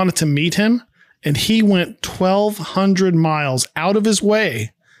much she wanted to meet him, and he went 1,200 miles out of his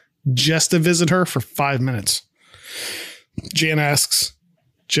way just to visit her for 5 minutes." Jan asks,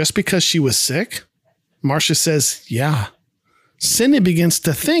 "Just because she was sick?" Marsha says, "Yeah." Cindy begins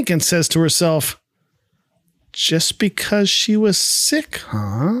to think and says to herself, "Just because she was sick,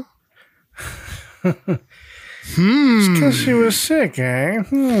 huh?" Just because she was sick, eh?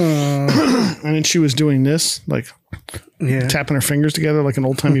 And then she was doing this, like tapping her fingers together like an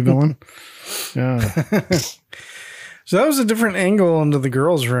old-timey villain. Yeah. So that was a different angle into the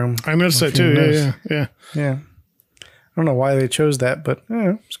girls' room. I noticed that too. Yeah. Yeah. I don't know why they chose that, but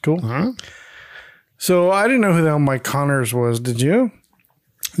it's cool. Huh? So I didn't know who the hell Mike Connors was. Did you?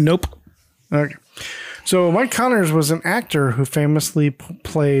 Nope. Okay. So Mike Connors was an actor who famously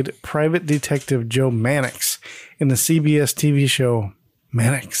played Private Detective Joe Mannix in the CBS TV show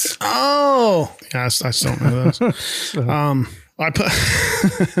Mannix. Oh, yeah, I still don't know this.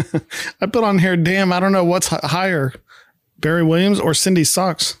 I put on here, damn, I don't know what's higher, Barry Williams or Cindy's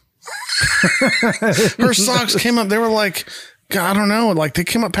socks. Her socks came up, they were like, God, I don't know, like they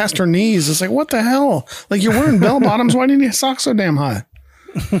came up past her knees. It's like, what the hell? Like you're wearing bell bottoms. Why do you need socks so damn high?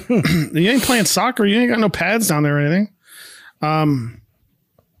 You ain't playing soccer. You ain't got no pads down there or anything. And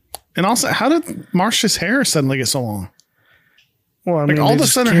also, how did Marsha's hair suddenly get so long? Well, I like mean, all of a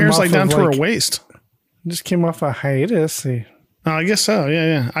sudden, her hair's like down to her waist. Just came off a hiatus. I guess so.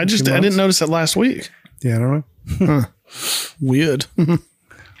 Yeah. I didn't notice it last week. Yeah, I don't know. Weird.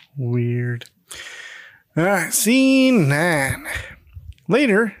 Weird. All right, scene 9.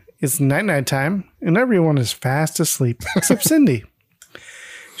 Later, it's night time, and everyone is fast asleep except Cindy.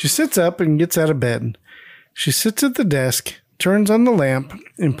 She sits up and gets out of bed. She sits at the desk, turns on the lamp,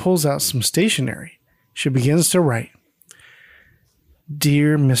 and pulls out some stationery. She begins to write.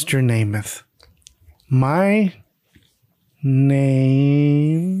 Dear Mr. Namath, my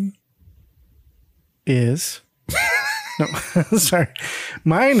name is... No, sorry.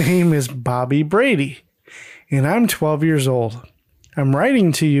 My name is Bobby Brady, and I'm 12 years old. I'm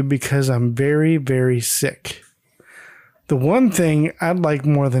writing to you because I'm very, very sick. The one thing I'd like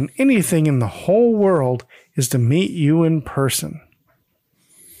more than anything in the whole world is to meet you in person.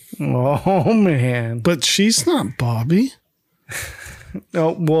 Oh, man. But she's not Bobby.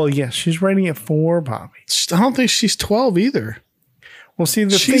 Oh, well, yes, she's writing it for Bobby. I don't think she's 12 either. Well, see,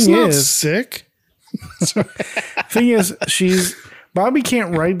 the she's thing not is... sick. Thing is, Bobby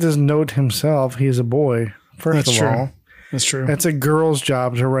can't write this note himself. He's a boy, first of all. That's true. That's a girl's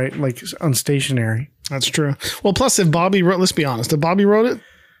job to write, like, on stationery. That's true. Well, plus, if Bobby wrote, let's be honest, if Bobby wrote it,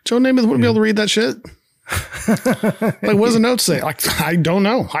 Joe Namath wouldn't be able to read that shit. Like, what does the note say? Like, I don't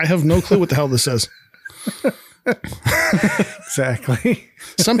know. I have no clue what the hell this says. Exactly.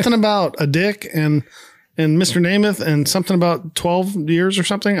 Something about a dick and and Mr. Namath and something about 12 years or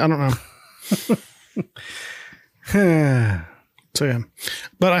something. I don't know. So yeah,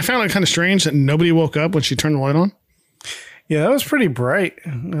 but I found it kind of strange that nobody woke up when she turned the light on. Yeah, that was pretty bright.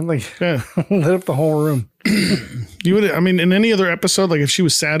 Like, lit up the whole room. You would, I mean, in any other episode, like if she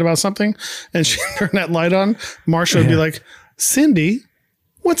was sad about something and she turned that light on, Marsha would be like, Cindy,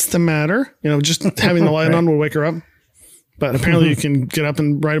 what's the matter? You know, just having the light on will wake her up. But apparently you can get up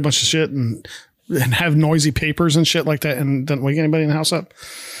and write a bunch of shit and have noisy papers and shit like that and doesn't wake anybody in the house up.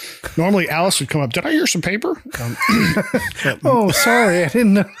 Normally Alice would come up. Did I hear some paper? Oh, sorry. I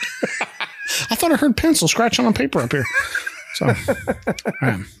didn't know. I thought I heard pencil scratching on paper up here. So,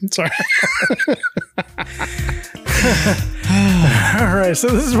 sorry. All right. So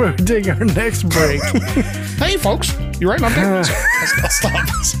this is where we take our next break. Hey, folks. You writing on paper? I'll stop.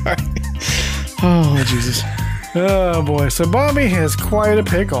 Sorry. Oh, Jesus. Oh, boy. So Bobby has quite a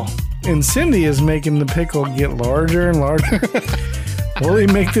pickle. And Cindy is making the pickle get larger and larger. Will he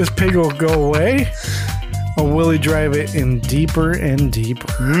make this pickle go away? Or will he drive it in deeper and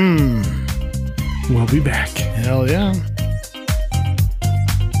deeper? We'll be back. Hell yeah.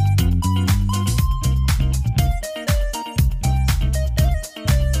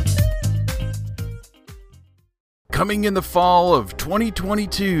 Coming in the fall of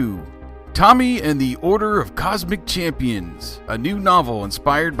 2022, Tommy and the Order of Cosmic Champions, a new novel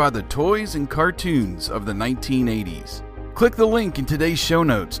inspired by the toys and cartoons of the 1980s. Click the link in today's show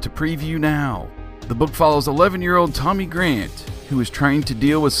notes to preview now. The book follows 11-year-old Tommy Grant, who is trying to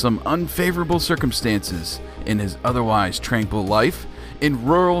deal with some unfavorable circumstances in his otherwise tranquil life in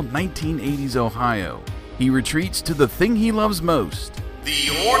rural 1980s Ohio. He retreats to the thing he loves most, the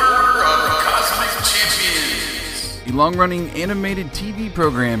Order of Cosmic Champions, a long-running animated TV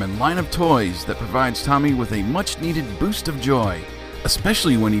program and line of toys that provides Tommy with a much-needed boost of joy,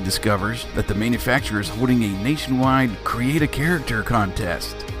 especially when he discovers that the manufacturer is holding a nationwide Create a Character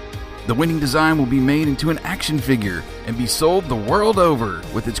contest. The winning design will be made into an action figure and be sold the world over,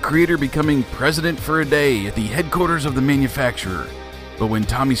 with its creator becoming president for a day at the headquarters of the manufacturer. But when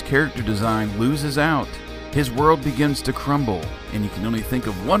Tommy's character design loses out, his world begins to crumble, and he can only think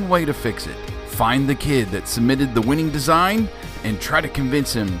of one way to fix it. Find the kid that submitted the winning design and try to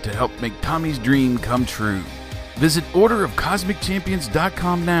convince him to help make Tommy's dream come true. Visit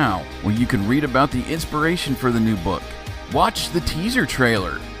orderofcosmicchampions.com now, where you can read about the inspiration for the new book. Watch the teaser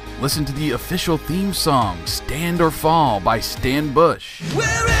trailer. Listen to the official theme song, Stand or Fall by Stan Bush.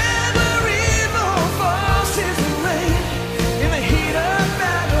 Wherever evil falls is the rain. In the heat of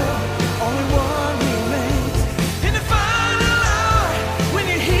battle, only one remains. In the final hour, when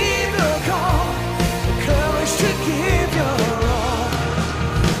you hear the call, the courage to give your all.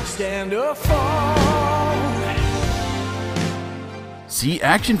 Stand or fall. See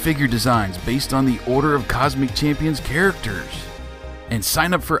action figure designs based on the Order of Cosmic Champions characters. And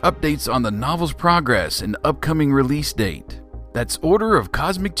sign up for updates on the novel's progress and upcoming release date. That's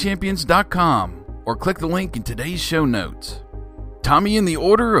orderofcosmicchampions.com, or click the link in today's show notes. Tommy and the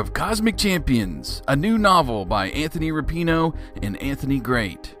Order of Cosmic Champions, a new novel by Anthony Rapino and Anthony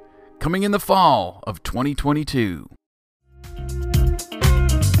Great, coming in the fall of 2022.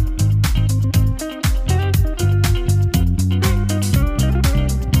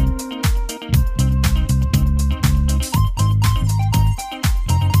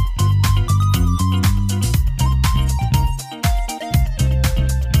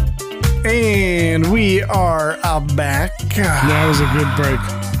 And we are back. That was a good break.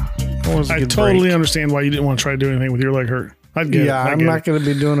 That was a I good totally break. understand why you didn't want to try to do anything with your leg hurt. I'd get it. Yeah, I I'm get not it. going to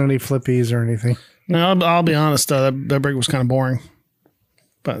be doing any flippies or anything. No, I'll be honest. That break was kind of boring,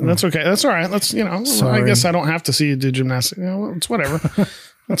 but that's okay. That's all right. Let's, I Sorry. guess I don't have to see you do gymnastics. It's whatever.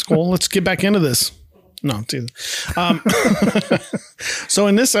 That's cool. Let's get back into this. No, it's either. So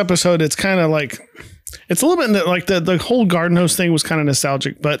in this episode, it's kind of like, it's a little bit like the whole garden hose thing was kind of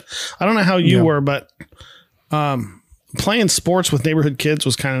nostalgic, but I don't know how you were, but playing sports with neighborhood kids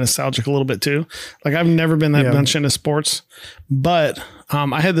was kind of nostalgic a little bit too. Like I've never been that much into sports, but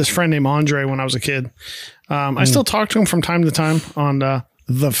I had this friend named Andre when I was a kid. I still talk to him from time to time on the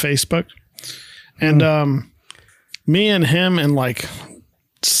Facebook, and me and him and like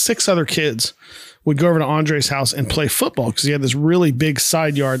 6 other kids would go over to Andre's house and play football because he had this really big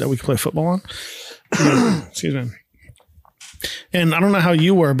side yard that we could play football on. Excuse me. And I don't know how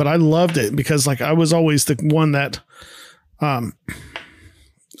you were, but I loved it because like I was always the one that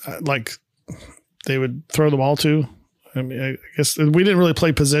like they would throw the ball to. I mean, I guess we didn't really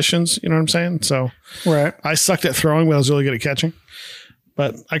play positions, you know what I'm saying? So Right. I sucked at throwing, but I was really good at catching.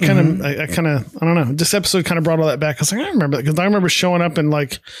 But I kind of, I don't know. This episode kind of brought all that back. I was like, I remember that because I remember showing up and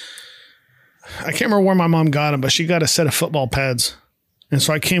like I can't remember where my mom got them, but she got a set of football pads. And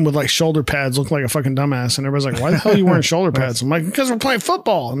so I came with like shoulder pads, looked like a fucking dumbass. And everybody's like, why the hell are you wearing shoulder pads? I'm like, because we're playing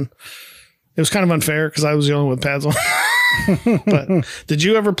football. And it was kind of unfair because I was the only one with pads on. But did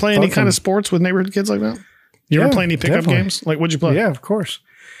you ever play any kind of sports with neighborhood kids like that? You ever play any pickup games? Like, what'd you play? Yeah, of course.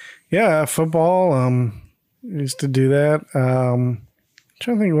 Yeah, football. Used to do that. I'm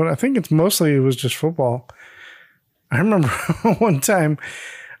trying to think what I think it was just football. I remember one time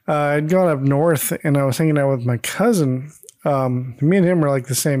I'd gone up north and I was hanging out with my cousin. Me and him were like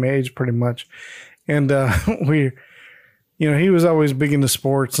the same age pretty much. And he was always big into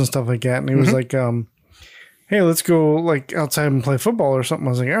sports and stuff like that. And he was like, hey, let's go like outside and play football or something. I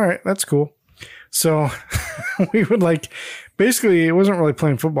was like, all right, that's cool. So we would basically it wasn't really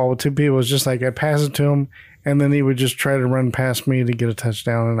playing football with two people. It was just like I'd pass it to him and then he would just try to run past me to get a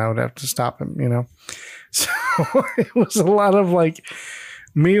touchdown and I would have to stop him, So it was a lot of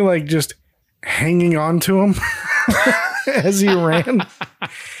me just hanging on to him as he ran.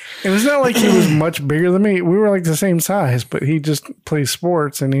 And it's not like he was much bigger than me. We were like the same size, but he just plays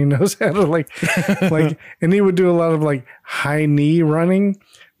sports and he knows how to and he would do a lot of high knee running,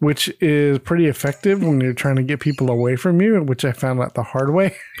 which is pretty effective when you're trying to get people away from you, which I found out the hard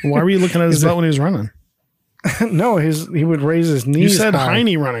way. Why were you looking at his butt when he was running? No, he would raise his knees. You said high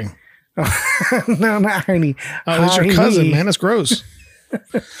knee running. No, not high knee. Oh, that's your cousin, man. That's gross.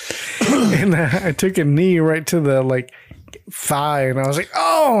 And I took a knee right to the thigh, and I was like,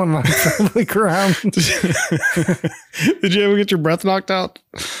 "Oh!" And I fell to the ground. Did you ever get your breath knocked out?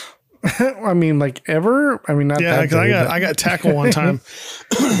 I mean, ever? I mean, not that. Yeah, I got tackled one time,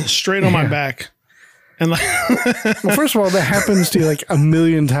 straight on my back, and well, first of all, that happens to you a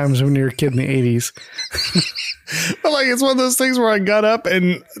million times when you're a kid in the 80s. But it's one of those things where I got up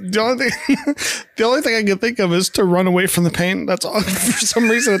and the only thing I could think of is to run away from the pain. That's all. For some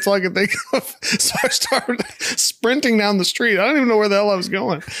reason, it's all I could think of. So I started sprinting down the street. I don't even know where the hell I was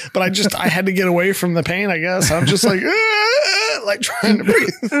going, but I had to get away from the pain, I guess. I'm just trying to breathe.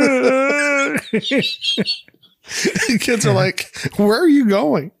 Kids are like, where are you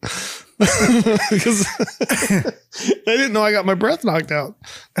going? Because they didn't know I got my breath knocked out.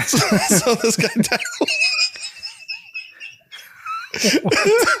 So this guy tackled.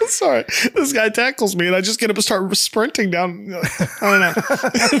 Sorry, this guy tackles me, and I just get up and start sprinting down. I don't know.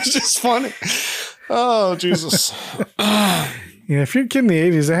 It was just funny. Oh Jesus! Yeah, if you're a kid in the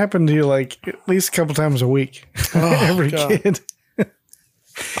 80s, that happened to you at least a couple times a week. Every kid.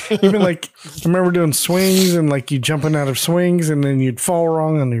 Even I remember doing swings and you jumping out of swings and then you'd fall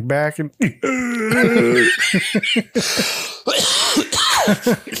wrong on your back and what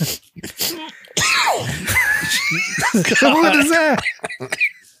is that?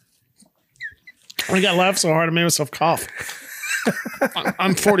 I got laughed so hard I made myself cough.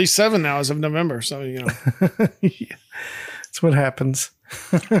 I'm 47 now as of November, so Yeah. That's what happens.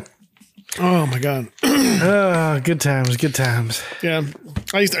 Oh my God. Good times. Yeah.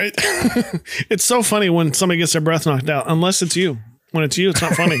 It's so funny when somebody gets their breath knocked out, unless it's you. When it's you, it's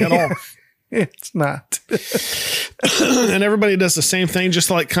not funny at all. It's not. And everybody does the same thing, just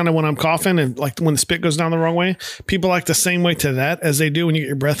kind of when I'm coughing and when the spit goes down the wrong way, people act the same way to that as they do when you get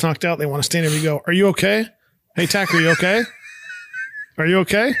your breath knocked out. They want to stand there and go, are you okay? Hey, Tack, are you okay? Are you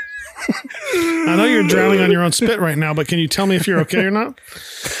okay? I know you're drowning on your own spit right now, but can you tell me if you're okay or not?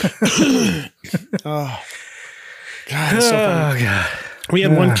 Oh, God. It's so funny. Oh, God. We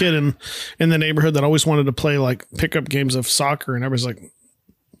had one kid in the neighborhood that always wanted to play pickup games of soccer, and everybody's like,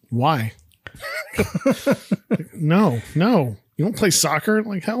 why? No, you don't play soccer?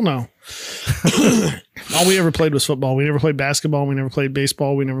 Hell no. All we ever played was football. We never played basketball. We never played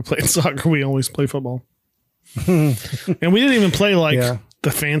baseball. We never played soccer. We always played football. And we didn't even play the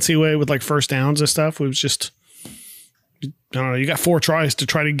fancy way with first downs and stuff. It was just, I don't know. You got 4 tries to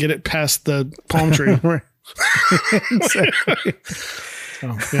try to get it past the palm tree. Exactly.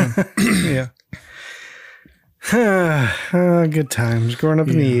 Oh, yeah. Good times growing up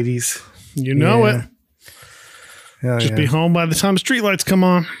in the 80s. You know it. Hell Just be home by the time streetlights come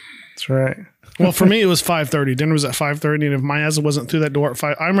on. That's right. Well, for me, it was 5:30. Dinner was at 5:30, and if my ass wasn't through that door at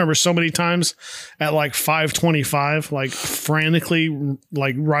 5, I remember so many times at 5:25, frantically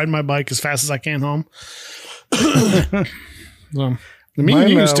ride my bike as fast as I can home. So,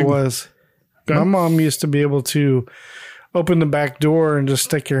 my mom used to be able to open the back door and just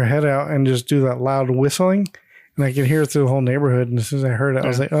stick your head out and just do that loud whistling. And I could hear it through the whole neighborhood. And as soon as I heard it, I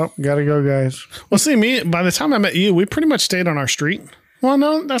was like, oh, gotta go, guys. Well, see, by the time I met you, we pretty much stayed on our street. Well,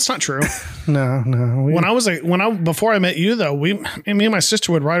 no, that's not true. No. Before I met you, though, me and my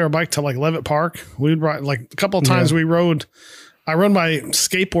sister would ride our bike to Levitt Park. We'd ride a couple of times we rode I rode my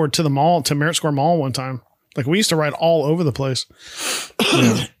skateboard to the mall, to Merritt Square Mall one time. Like we used to ride all over the place.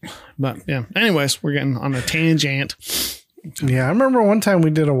 But yeah. Anyways, we're getting on a tangent. Yeah, I remember one time we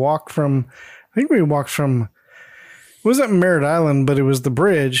did a walk from, it wasn't Merritt Island, but it was the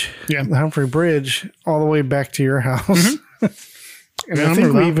bridge, the Humphrey Bridge, all the way back to your house. Mm-hmm. And I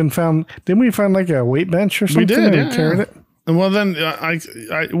think we even found, didn't we find like a weight bench or something? We did, and carried it? And well, then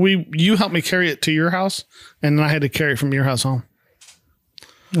you helped me carry it to your house, and then I had to carry it from your house home.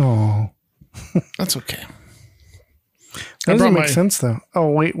 Oh, that's okay. That doesn't make sense though. Oh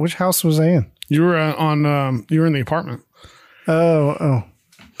wait, which house was I in? You were you were in the apartment. Oh.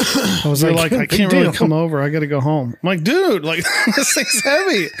 I was like, I can't really come over. I got to go home. I'm like, dude, like this thing's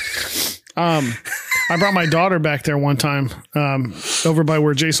heavy. I brought my daughter back there one time, over by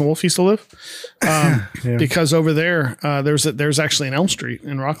where Jason Wolf used to live, because over there, there's actually an Elm Street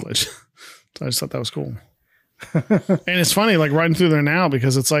in Rockledge. So I just thought that was cool. And it's funny, like riding through there now,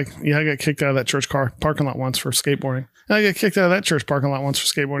 because it's like, I got kicked out of that church parking lot once for skateboarding. And I got kicked out of that church parking lot once for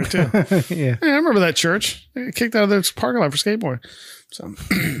skateboarding too. Yeah, I remember that church. I got kicked out of their parking lot for skateboarding. So,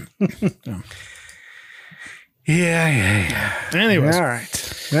 yeah. Anyways, all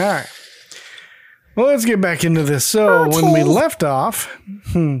right. Well, let's get back into this. So when we left off,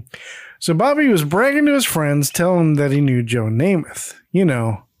 so Bobby was bragging to his friends, telling them that he knew Joe Namath.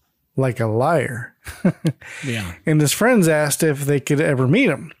 Like a liar. Yeah. And his friends asked if they could ever meet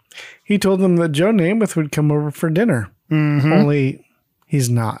him. He told them that Joe Namath would come over for dinner. Mm-hmm. Only he's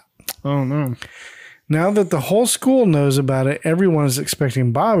not. Oh, no. Now that the whole school knows about it, everyone is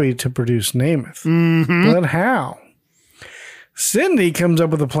expecting Bobby to produce Namath. Mm-hmm. But how? Cindy comes up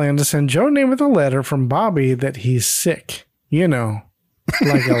with a plan to send Joe Namath a letter from Bobby that he's sick.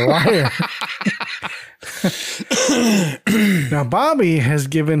 Like a liar. Now, Bobby has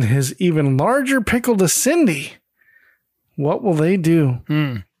given his even larger pickle to Cindy. What will they do?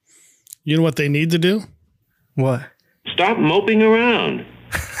 You know what they need to do? What? Stop moping around.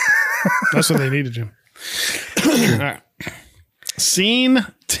 That's what they need to do. All right. Scene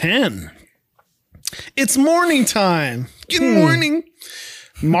 10. It's morning time. Good morning.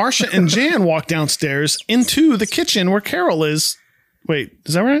 Marcia and Jan walk downstairs into the kitchen where Carol is. Wait,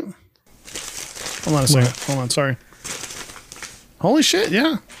 is that right? Hold on a second. Hold on, sorry. Holy shit,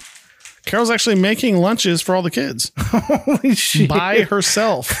 yeah. Carol's actually making lunches for all the kids. Holy shit. By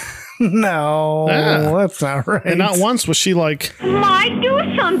herself. No, that's not right. And not once was she like, Might do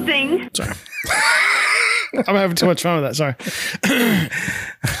something. Sorry. I'm having too much fun with that.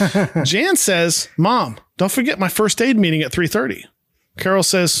 Sorry. Jan says, Mom, don't forget my first aid meeting at 3:30. Carol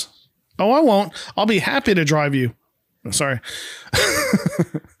says, oh, I won't. I'll be happy to drive you. Oh, sorry.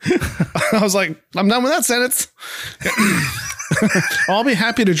 I was like, I'm done with that sentence. I'll be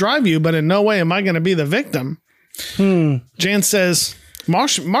happy to drive you, but in no way am I going to be the victim. Jan says,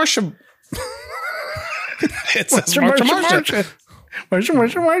 Marsha. It says Marsha.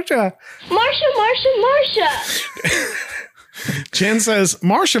 Jan says,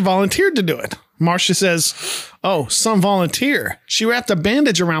 Marsha volunteered to do it. Marsha says, oh, some volunteer. She wrapped a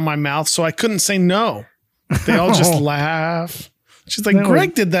bandage around my mouth so I couldn't say no. They all just laugh. She's like,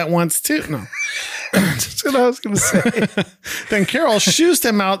 Greg did that once too. No. That's what I was going to say. Then Carol shoos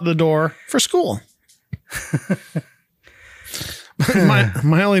him out the door for school.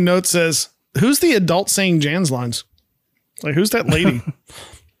 My only note says, who's the adult saying Jan's lines? Like, who's that lady?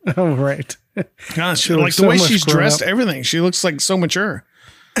 Oh, right. Gosh, like the way she's dressed, everything. She looks like so mature.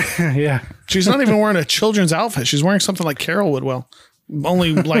 Yeah. She's not even wearing a children's outfit. She's wearing something like Carol would well.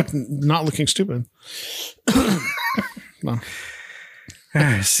 Only like not looking stupid. No.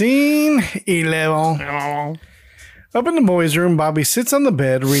 Scene 11. Up in the boys' room, Bobby sits on the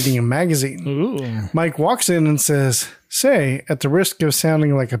bed reading a magazine. Ooh. Mike walks in and says, say, at the risk of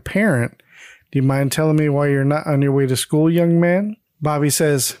sounding like a parent, do you mind telling me why you're not on your way to school, young man? Bobby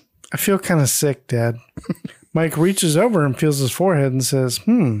says, I feel kind of sick, Dad. Mike reaches over and feels his forehead and says,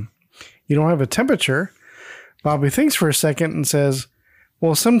 you don't have a temperature? Bobby thinks for a second and says,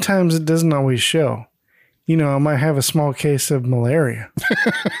 well, sometimes it doesn't always show. I might have a small case of malaria.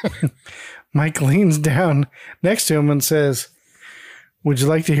 Mike leans down next to him and says, would you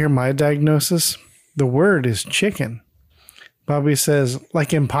like to hear my diagnosis? The word is chicken. Bobby says,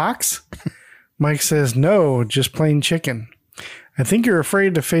 like in pox? Mike says, no, just plain chicken. I think you're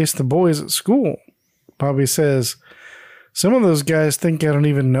afraid to face the boys at school. Bobby says, some of those guys think I don't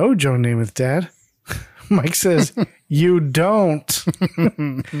even know Joe Namath, Dad. Mike says, you don't.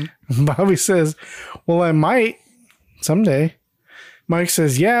 Bobby says, well, I might someday. Mike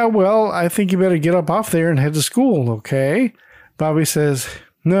says, yeah, well, I think you better get up off there and head to school, okay? Bobby says,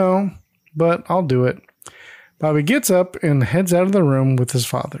 no, but I'll do it. Bobby gets up and heads out of the room with his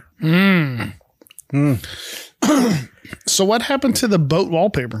father. So what happened to the boat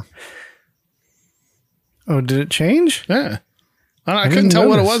wallpaper? Oh, did it change? Yeah. I couldn't tell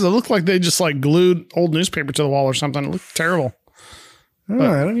what it was. It looked like they just like glued old newspaper to the wall or something. It looked terrible.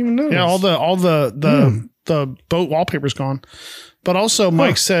 Oh, I don't even know. Yeah, all the boat wallpaper's gone. But also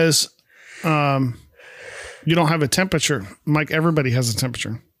Mike says you don't have a temperature. Mike, everybody has a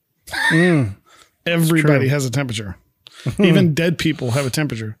temperature. Everybody has a temperature. Even dead people have a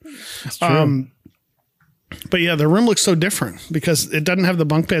temperature. That's true. But yeah, the room looks so different because it doesn't have the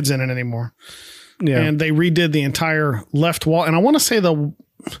bunk beds in it anymore. Yeah. And they redid the entire left wall. And I want to say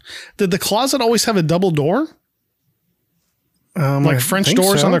did the closet always have a double door? Like French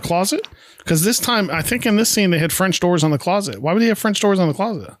doors on their closet? Because this time, I think in this scene, they had French doors on the closet. Why would they have French doors on the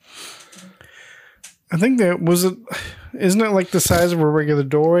closet? I think that was it. Isn't it like the size of a regular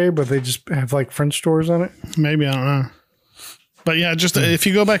doorway, but they just have like French doors on it? Maybe, I don't know. But yeah, just if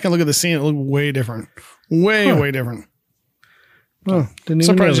you go back and look at the scene, it looked way different. Way different. Oh, didn't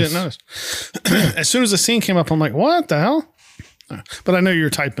even Surprised notice. you didn't notice. As soon as the scene came up, I'm like, what the hell? But I know you're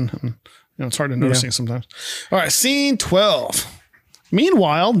typing. And, it's hard to notice things sometimes. All right, scene 12.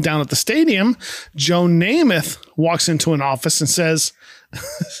 Meanwhile, down at the stadium, Joe Namath walks into an office and says,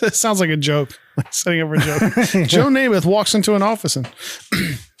 it sounds like a joke, like setting up for a joke. Joe Namath walks into an office and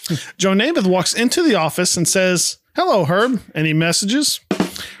Joe Namath walks into the office and says, hello, Herb. Any messages?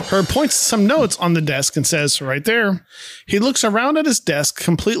 Herb points to some notes on the desk and says, right there. He looks around at his desk,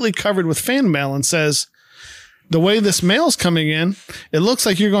 completely covered with fan mail, and says, the way this mail's coming in, it looks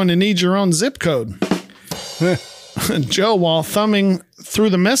like you're going to need your own zip code. Joe, while thumbing through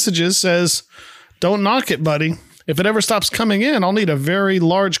the messages, says, don't knock it, buddy. If it ever stops coming in, I'll need a very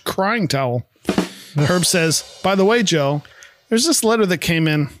large crying towel. Herb says, by the way, Joe, there's this letter that came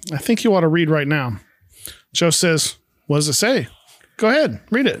in. I think you ought to read right now. Joe says, what does it say? Go ahead,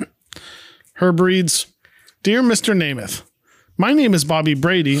 read it. Herb reads, Dear Mr. Namath, my name is Bobby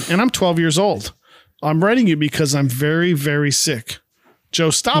Brady, and I'm 12 years old. I'm writing you because I'm very, very sick.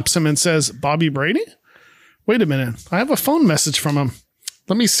 Joe stops him and says, Bobby Brady? Wait a minute. I have a phone message from him.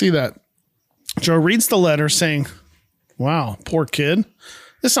 Let me see that. Joe reads the letter saying, wow, poor kid.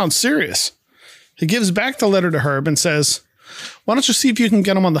 This sounds serious. He gives back the letter to Herb and says, why don't you see if you can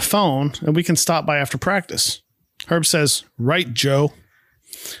get him on the phone and we can stop by after practice? Herb says, right, Joe.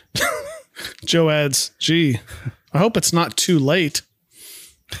 Joe adds, gee, I hope it's not too late.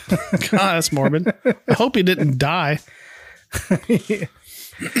 God, that's morbid. I hope he didn't die.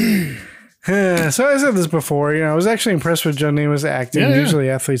 So I said this before, I was actually impressed with Joe Namath's acting. Yeah. Usually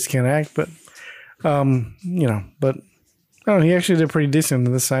athletes can't act, but, he actually did pretty decent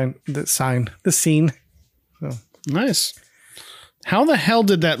in the scene. So Nice. How the hell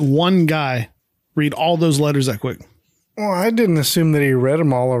did that one guy read all those letters that quick? Well, I didn't assume that he read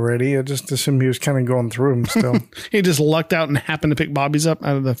them all already. I just assumed he was kind of going through them still. He just lucked out and happened to pick Bobby's up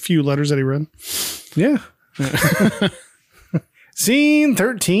out of the few letters that he read. Yeah. Scene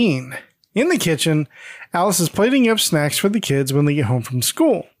 13. In the kitchen, Alice is plating up snacks for the kids when they get home from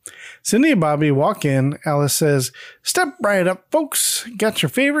school. Cindy and Bobby walk in. Alice says, step right up, folks. Got your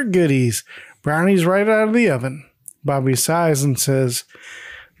favorite goodies. Brownies right out of the oven. Bobby sighs and says,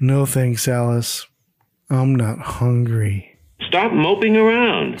 no thanks, Alice. I'm not hungry. Stop moping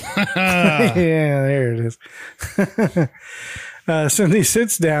around. Yeah, there it is. Cindy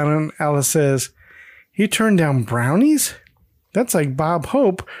sits down and Alice says, he turned down brownies? That's like Bob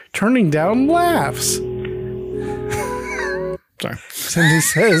Hope turning down laughs. Sorry. Cindy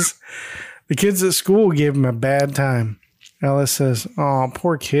says, the kids at school gave him a bad time. Alice says, oh,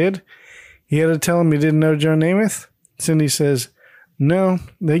 poor kid. You had to tell him you didn't know Joe Namath? Cindy says, no,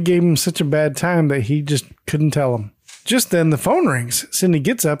 they gave him such a bad time that he just couldn't tell them. Just then the phone rings. Cindy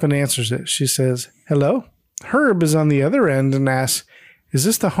gets up and answers it. She says, hello? Herb is on the other end and asks, is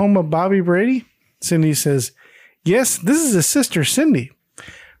this the home of Bobby Brady? Cindy says, yes, this is his sister, Cindy.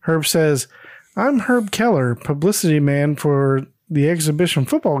 Herb says, I'm Herb Keller, publicity man for the exhibition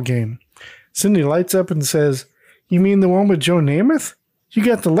football game. Cindy lights up and says, you mean the one with Joe Namath? You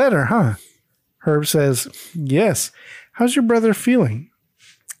got the letter, huh? Herb says, yes. How's your brother feeling?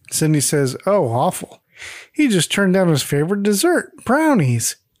 Cindy says, oh, awful. He just turned down his favorite dessert,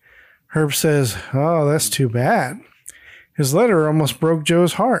 brownies. Herb says, oh, that's too bad. His letter almost broke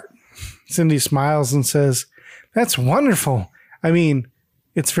Joe's heart. Cindy smiles and says, that's wonderful. I mean,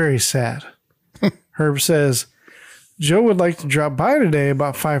 it's very sad. Herb says, Joe would like to drop by today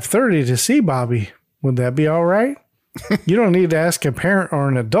about 5:30 to see Bobby. Would that be all right? You don't need to ask a parent or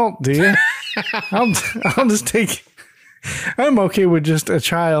an adult, do you? I'll just take I'm okay with just a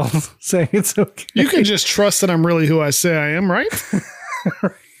child saying it's okay. You can just trust that I'm really who I say I am, right?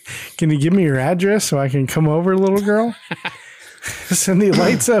 Can you give me your address so I can come over, little girl? Cindy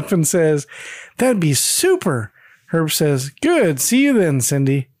lights up and says, that'd be super. Herb says, good. See you then,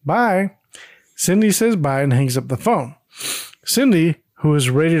 Cindy. Bye. Cindy says bye and hangs up the phone. Cindy, who is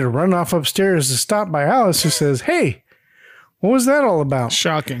ready to run off upstairs, is stopped by Alice, who says, hey, what was that all about?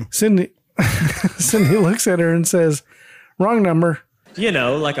 Shocking. Cindy looks at her and says, wrong number. You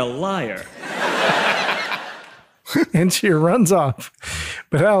know, like a liar. And she runs off.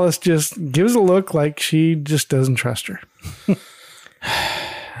 But Alice just gives a look like she just doesn't trust her.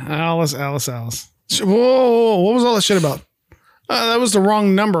 Alice. Whoa, what was all that shit about? That was the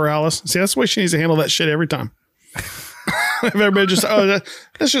wrong number, Alice. See, that's the way she needs to handle that shit every time. If everybody just,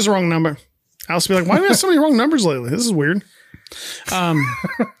 that's just the wrong number. Alice will be like, why do we have so many wrong numbers lately? This is weird.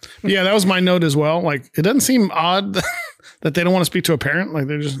 Yeah, that was my note as well. Like, it doesn't seem odd that they don't want to speak to a parent. Like,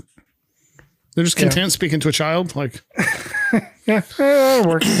 they're just content speaking to a child. Like, yeah, that'll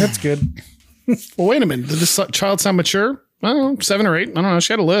work. That's good. Well, wait a minute. Did this child sound mature? I don't know, 7 or 8. I don't know.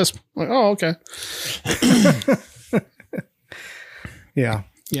 She had a lisp. I'm like, oh, okay. Yeah.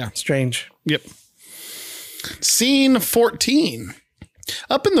 Yeah. Strange. Yep. Scene 14.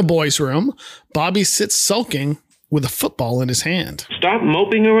 Up in the boys' room, Bobby sits sulking with a football in his hand. Stop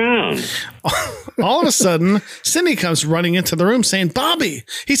moping around. All of a sudden, Cindy comes running into the room saying, Bobby,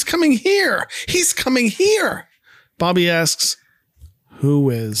 he's coming here. He's coming here. Bobby asks, who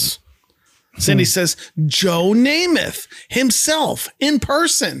is? Cindy says, Joe Namath himself in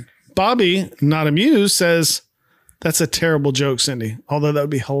person. Bobby, not amused, says, that's a terrible joke, Cindy. Although that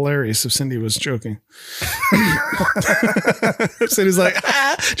would be hilarious if Cindy was joking. Cindy's like,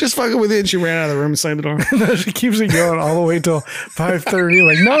 just fucking with it. And she ran out of the room and slammed the door. She keeps it going all the way till 5:30.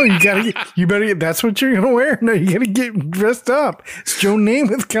 Like, no, you better get, that's what you're going to wear. No, you got to get dressed up. It's Joe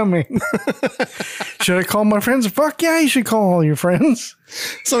Namath coming. Should I call my friends? Fuck yeah, you should call all your friends.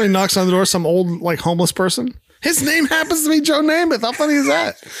 Somebody knocks on the door, some old, like, homeless person. His name happens to be Joe Namath. How funny is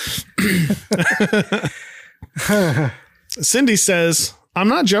that? Cindy says, I'm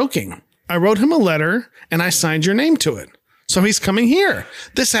not joking. I wrote him a letter and I signed your name to it. So he's coming here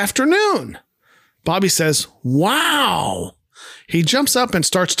this afternoon. Bobby says, wow. He jumps up and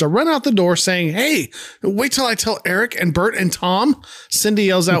starts to run out the door saying, hey, wait till I tell Eric and Bert and Tom. Cindy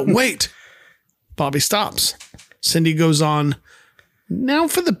yells out, wait. Bobby stops. Cindy goes on, now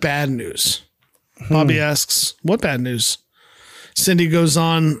for the bad news. Bobby asks, what bad news? Cindy goes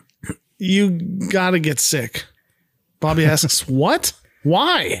on, you gotta get sick. Bobby asks, what?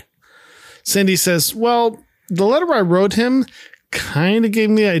 Why? Cindy says, well, the letter I wrote him kind of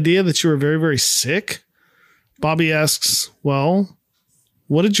gave me the idea that you were very, very sick. Bobby asks, well,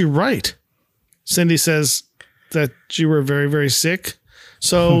 what did you write? Cindy says that you were very, very sick.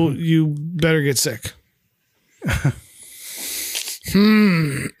 So you better get sick.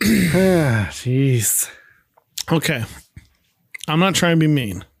 Jeez. Okay. I'm not trying to be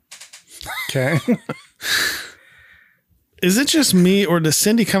mean. Okay. Is it just me or does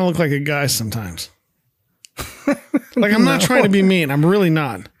Cindy kind of look like a guy sometimes? Like, I'm not trying to be mean. I'm really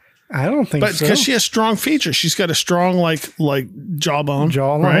not. I don't think so. But because she has strong features. She's got a strong, like jawbone.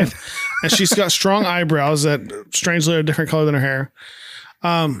 Jawline. Right? And she's got strong eyebrows that strangely are a different color than her hair.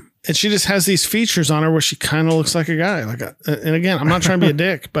 And she just has these features on her where she kind of looks like a guy. And again, I'm not trying to be a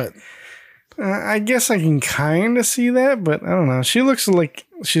dick, but I guess I can kind of see that, but I don't know. She looks like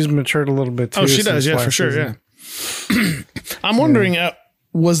she's matured a little bit too. Oh, she does. Yeah, for sure. Season. Yeah. I'm wondering,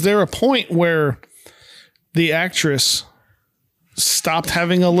 was there a point where the actress stopped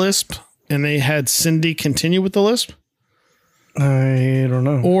having a lisp and they had Cindy continue with the lisp? I don't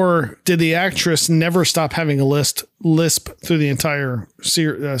know. Or did the actress never stop having a lisp through the entire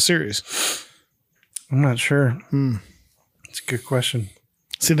series? I'm not sure. It's a good question.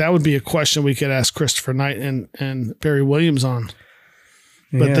 See, that would be a question we could ask Christopher Knight and Barry Williams on.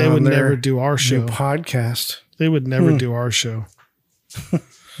 But they would never do our show. Podcast. They would never do our show.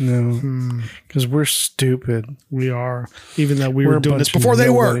 No. Because we're stupid. We are. Even though we were doing this before they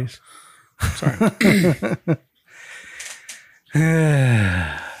were. Sorry.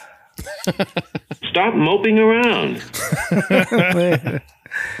 Stop moping around.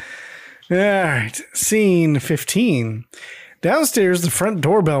 All right. Scene 15. Downstairs, the front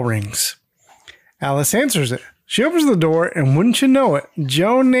doorbell rings. Alice answers it. She opens the door, and wouldn't you know it,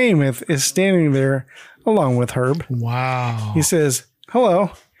 Joe Namath is standing there along with Herb. Wow. He says,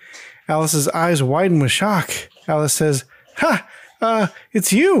 hello. Alice's eyes widen with shock. Alice says,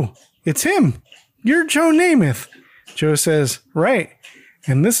 it's you. It's him. You're Joe Namath. Joe says, right.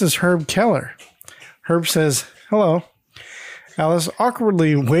 And this is Herb Keller. Herb says, hello. Alice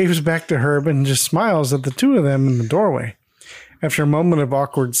awkwardly waves back to Herb and just smiles at the two of them in the doorway. After a moment of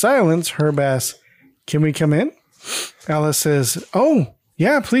awkward silence, Herb asks, "Can we come in?" Alice says, "Oh,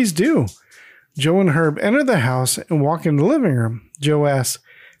 yeah, please do." Joe and Herb enter the house and walk into the living room. Joe asks,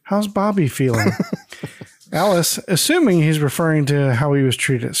 "How's Bobby feeling?" Alice, assuming he's referring to how he was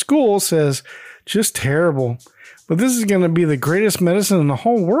treated at school, says, "Just terrible. But this is going to be the greatest medicine in the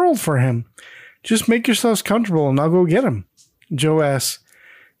whole world for him. Just make yourselves comfortable and I'll go get him." Joe asks,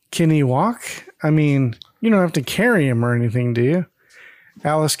 "Can he walk? I mean, you don't have to carry him or anything, do you?"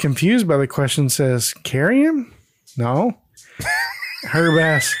 Alice, confused by the question, says, "Carry him? No." Herb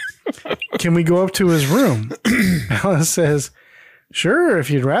asks, "Can we go up to his room?" Alice says, "Sure, if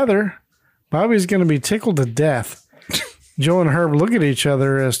you'd rather. Bobby's going to be tickled to death." Joe and Herb look at each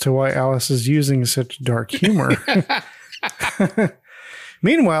other as to why Alice is using such dark humor.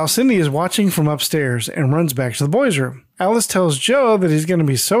 Meanwhile, Cindy is watching from upstairs and runs back to the boys' room. Alice tells Joe that he's going to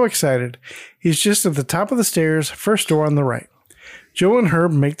be so excited. He's just at the top of the stairs, first door on the right. Joe and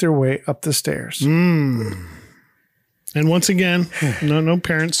Herb make their way up the stairs. And once again, no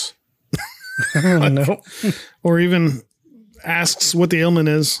parents. No. Or even asks what the ailment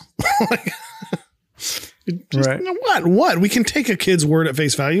is. Right. What? We can take a kid's word at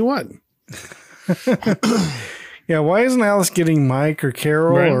face value. What? Yeah, why isn't Alice getting Mike or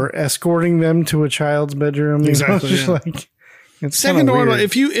Carol or escorting them to a child's bedroom? Exactly. It's just like, it's second door. weird.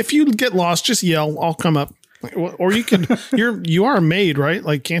 If you get lost, just yell. I'll come up. Or you could. You are a maid, right?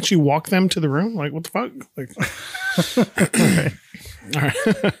 Like, can't you walk them to the room? Like, what the fuck? Like, all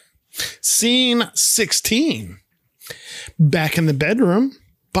right. Scene 16. Back in the bedroom,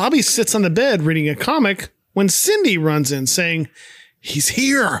 Bobby sits on the bed reading a comic when Cindy runs in saying, "He's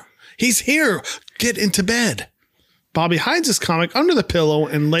here. He's here. Get into bed." Bobby hides his comic under the pillow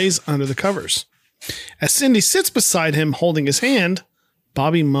and lays under the covers. As Cindy sits beside him holding his hand,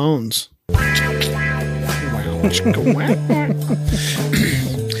 Bobby moans.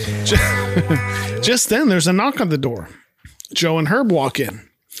 Just then, there's a knock on the door. Joe and Herb walk in.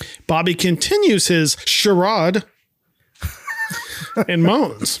 Bobby continues his charade and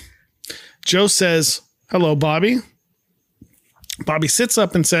moans. Joe says, "Hello, Bobby." Bobby sits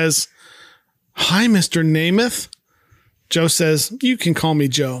up and says, "Hi, Mr. Namath." Joe says, "You can call me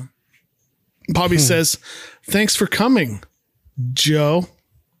Joe." Bobby says, "Thanks for coming, Joe."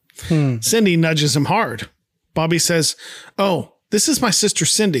 Cindy nudges him hard. Bobby says, "Oh, this is my sister,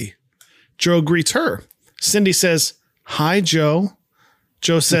 Cindy." Joe greets her. Cindy says, "Hi, Joe."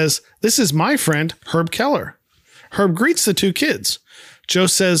 Joe says, "This is my friend, Herb Keller." Herb greets the two kids. Joe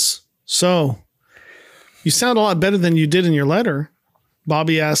says, "So, you sound a lot better than you did in your letter."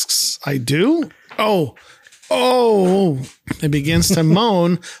 Bobby asks, "I do? Oh, and begins to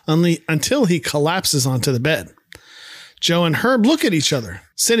moan until he collapses onto the bed. Joe and Herb look at each other.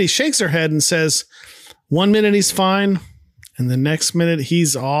 Cindy shakes her head and says, "One minute he's fine, and the next minute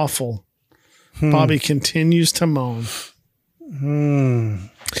he's awful." Bobby continues to moan.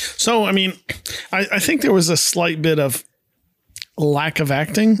 So, I mean, I think there was a slight bit of lack of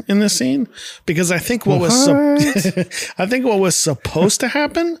acting in this scene, because I think what was supposed to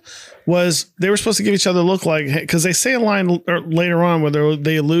happen was they were supposed to give each other a look like, because they say a line later on where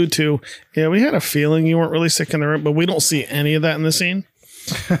they allude to, "Yeah, we had a feeling you weren't really sick in the room," but we don't see any of that in the scene.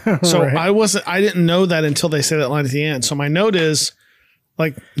 So right. I didn't know that until they say that line at the end. So my note is,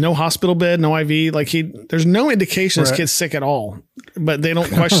 like, no hospital bed, no IV. Like, there's no indication this kid's sick at all, but they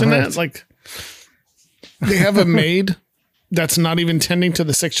don't question that. Like, they have a maid that's not even tending to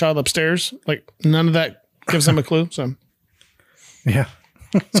the sick child upstairs. Like, none of that gives them a clue. So, yeah.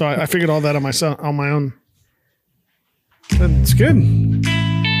 So I figured all that on my own. That's good.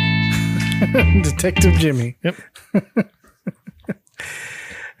 Detective Jimmy. Yep.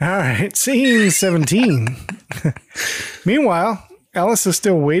 All right. Scene 17. Meanwhile, Alice is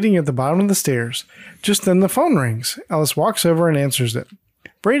still waiting at the bottom of the stairs. Just then the phone rings. Alice walks over and answers it.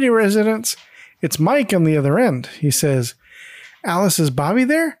 "Brady residence. It's Mike on the other end." He says, "Alice, is Bobby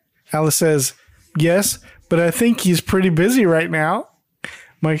there?" Alice says, "Yes, but I think he's pretty busy right now."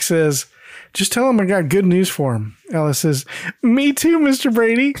 Mike says, "Just tell him I got good news for him." Alice says, "Me too, Mr.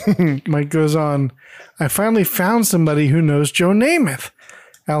 Brady." Mike goes on, "I finally found somebody who knows Joe Namath."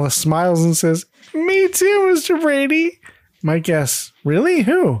 Alice smiles and says, "Me too, Mr. Brady." Mike asks, "Really?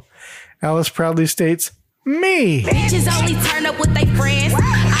 Who?" Alice proudly states, "Me." Bitches only turn up with their friends.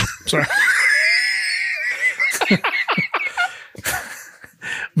 Sorry.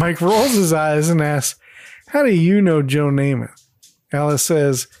 Mike rolls his eyes and asks, "How do you know Joe Namath?" Alice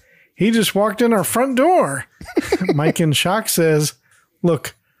says, "He just walked in our front door." Mike in shock says,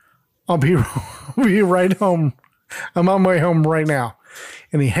 "Look, I'll be right home I'm on my way home right now.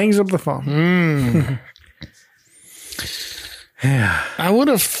 And he hangs up the phone. Yeah. I would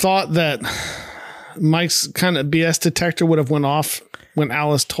have thought that Mike's kind of BS detector would have went off when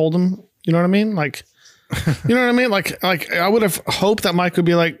Alice told him. You know what I mean? Like, you know what I mean? Like I would have hoped that Mike would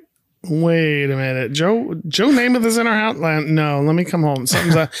be like, wait a minute, Joe Namath is in our house. No, let me come home.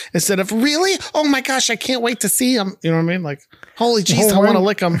 Something's instead of really, oh my gosh, I can't wait to see him. You know what I mean? Like, holy jeez, I want to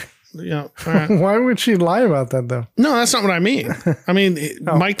lick him. You know, all right. Why would she lie about that though? No, that's not what I mean. I mean,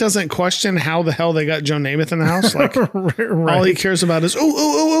 Mike doesn't question how the hell they got Joe Namath in the house. Like, right. All he cares about is,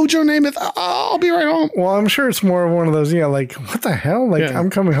 oh, Joe Namath. I'll be right home. Well, I'm sure it's more of one of those, like, what the hell? Like, I'm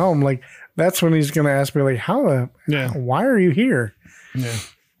coming home. Like, that's when he's going to ask me, like, why are you here? Yeah.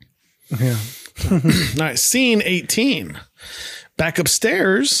 Yeah. Nice. Scene 18. Back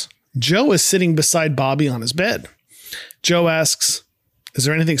upstairs, Joe is sitting beside Bobby on his bed. Joe asks, is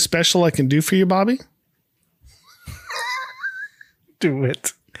there anything special I can do for you, Bobby? Do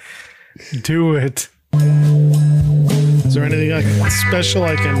it. Do it. Is there anything special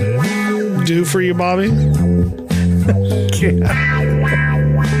I can do for you, Bobby?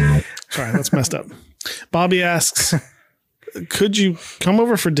 Yeah. Sorry, that's messed up. Bobby asks, could you come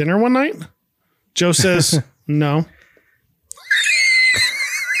over for dinner one night? Joe says, no.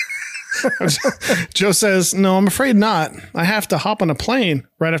 Joe says, no, I'm afraid not. I have to hop on a plane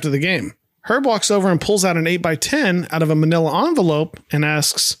right after the game. Herb walks over and pulls out an 8x10 out of a manila envelope and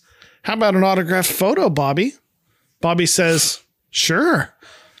asks, how about an autographed photo, Bobby? Bobby says, sure.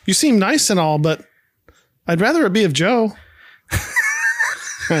 You seem nice and all, but I'd rather it be of Joe.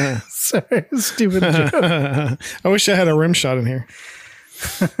 Sorry, stupid Joe. I wish I had a rim shot in here.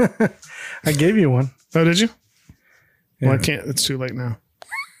 I gave you one. Oh, did you? Yeah. Well, I can't. It's too late now.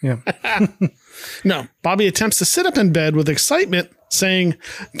 Yeah. No, Bobby attempts to sit up in bed with excitement, saying,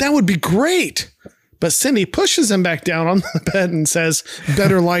 that would be great. But Cindy pushes him back down on the bed and says,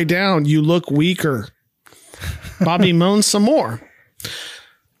 better lie down. You look weaker. Bobby moans some more.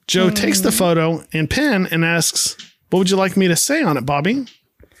 Joe takes the photo and pen and asks, what would you like me to say on it, Bobby?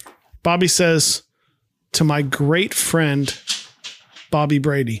 Bobby says, to my great friend, Bobby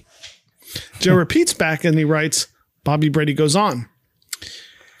Brady. Joe repeats back and he writes, Bobby Brady goes on,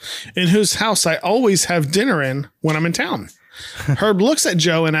 in whose house I always have dinner in when I'm in town. Herb looks at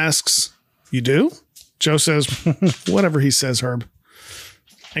Joe and asks, you do? Joe says, whatever he says, Herb,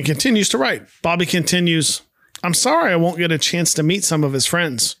 and continues to write. Bobby continues, I'm sorry I won't get a chance to meet some of his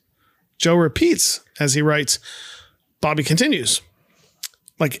friends. Joe repeats as he writes. Bobby continues,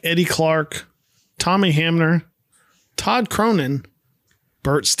 like Eddie Clark, Tommy Hamner, Todd Cronin,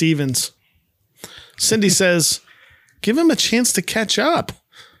 Bert Stevens. Cindy says, give him a chance to catch up.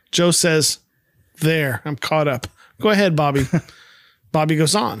 Joe says, there, I'm caught up. Go ahead, Bobby. Bobby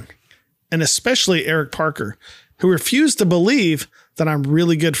goes on, and especially Eric Parker, who refused to believe that I'm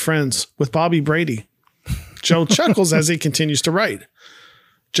really good friends with Bobby Brady. Joe chuckles as he continues to write.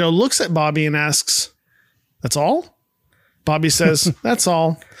 Joe looks at Bobby and asks, that's all? Bobby says, that's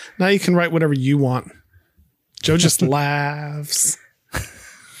all. Now you can write whatever you want. Joe just laughs.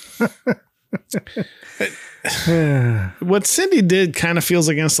 What Cindy did kind of feels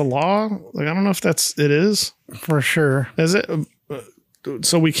against the law. Like, I don't know if it is. For sure. Is it?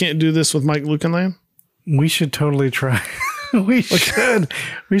 So we can't do this with Mike Lukenland? We should totally try. We should.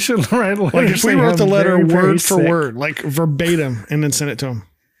 We should write letters. Like if we wrote the letter very, very word for sick. word, like verbatim, and then send it to him.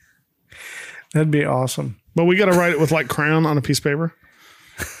 That'd be awesome. But we got to write it with like crayon on a piece of paper.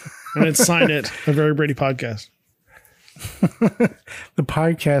 And then sign it, A Very Brady Podcast. The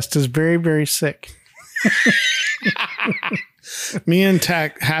podcast is very, very sick. Me and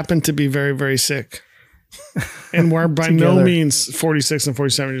Tack happen to be very, very sick. And we're by no Together. means 46 and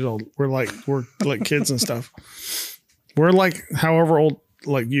 47 years old. We're like kids and stuff. We're like however old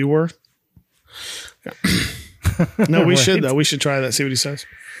like you were. No, we should though. We should try that. See what he says.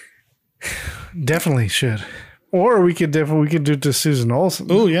 Definitely should. Or we could do it to Susan Olsen.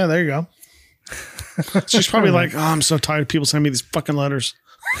 Oh yeah, there you go. She's probably like, oh, I'm so tired of people sending me these fucking letters.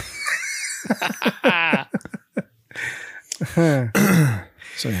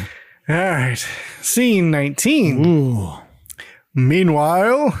 So yeah. All right. Scene 19. Ooh.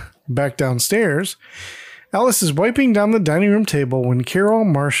 Meanwhile, back downstairs, Alice is wiping down the dining room table when Carol,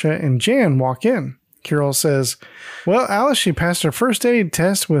 Marcia, and Jan walk in. Carol says, well, Alice, she passed her first aid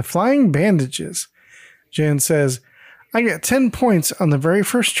test with flying bandages. Jan says, I got 10 points on the very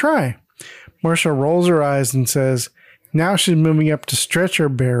first try. Marcia rolls her eyes and says, now she's moving up to stretcher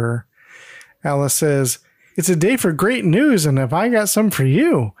bearer. Alice says, it's a day for great news, and have I got some for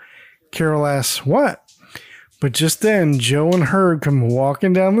you? Carol asks, what? But just then, Joe and Herb come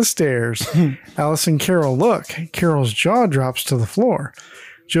walking down the stairs. Alice and Carol look. Carol's jaw drops to the floor.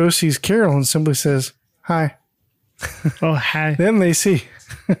 Joe sees Carol and simply says, "Hi." Oh, hi. Then they see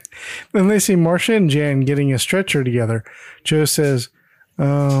Marcia and Jan getting a stretcher together. Joe says,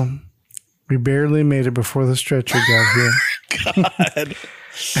 "We barely made it before the stretcher got here." God.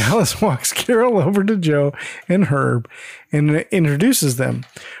 Alice walks Carol over to Joe and Herb and introduces them.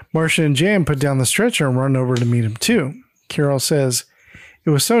 Marcia and Jan put down the stretcher and run over to meet him too. Carol says, "It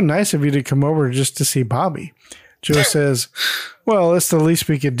was so nice of you to come over just to see Bobby." Joe says, "Well, it's the least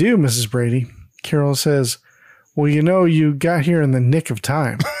we could do, Mrs. Brady." Carol says, "Well, you got here in the nick of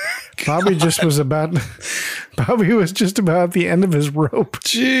time. Bobby was just about at the end of his rope."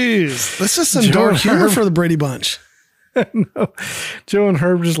 Jeez. This is some dark humor for the Brady Bunch. No. Joe and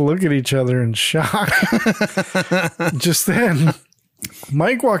Herb just look at each other in shock. Just then,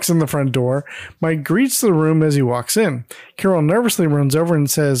 Mike walks in the front door. Mike greets the room as he walks in. Carol nervously runs over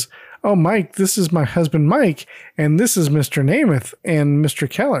and says, "Oh, Mike, this is my husband, Mike, and this is Mr. Namath and Mr.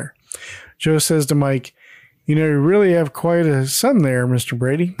 Keller." Joe says to Mike, "You really have quite a son there, Mr.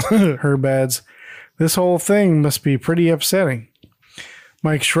 Brady." Herb adds, "This whole thing must be pretty upsetting."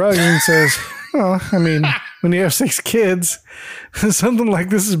 Mike shrugs and says, "Well, I mean, when you have 6 kids, something like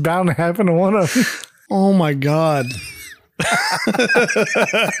this is bound to happen to one of them." Oh, my God.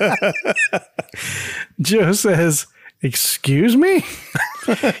 Joe says, "Excuse me?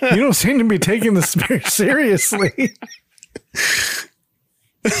 You don't seem to be taking this very seriously."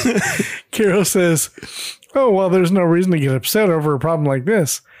 Carol says, "Oh, well, there's no reason to get upset over a problem like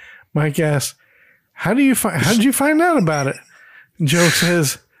this." Mike asks, how did you find out about it?" Joe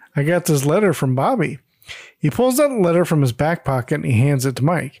says, "I got this letter from Bobby." He pulls out a letter from his back pocket and he hands it to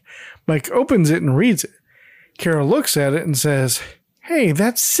Mike. Mike opens it and reads it. Carol looks at it and says, "Hey,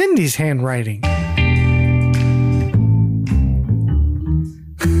 that's Cindy's handwriting."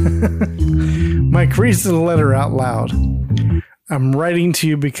 Mike reads the letter out loud. "I'm writing to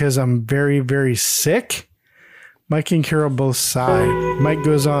you because I'm very, very sick." Mike and Carol both sigh. Mike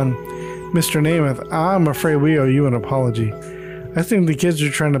goes on, "Mr. Namath, I'm afraid we owe you an apology. I think the kids are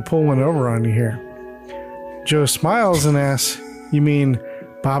trying to pull one over on you here." Joe smiles and asks, "You mean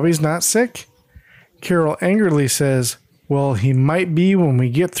Bobby's not sick?" Carol angrily says, "Well, he might be when we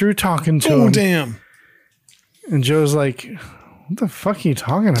get through talking to him." Oh, damn. And Joe's like, "What the fuck are you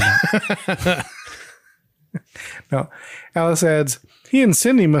talking about?" No. Alice adds, "He and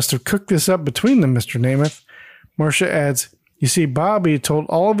Cindy must have cooked this up between them, Mr. Namath." Marcia adds, "You see, Bobby told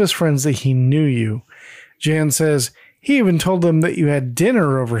all of his friends that he knew you." Jan says, "He even told them that you had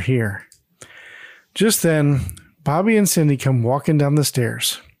dinner over here." Just then, Bobby and Cindy come walking down the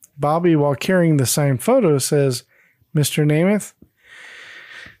stairs. Bobby, while carrying the signed photo, says, "Mr. Namath,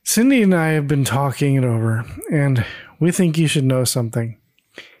 Cindy and I have been talking it over, and we think you should know something."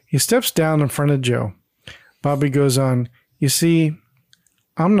 He steps down in front of Joe. Bobby goes on, "You see,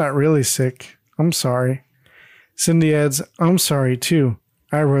 I'm not really sick. I'm sorry." Cindy adds, "I'm sorry too.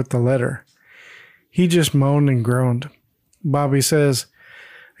 I wrote the letter." He just moaned and groaned. Bobby says,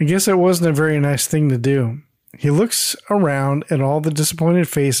 "I guess it wasn't a very nice thing to do." He looks around at all the disappointed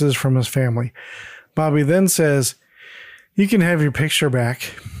faces from his family. Bobby then says, "You can have your picture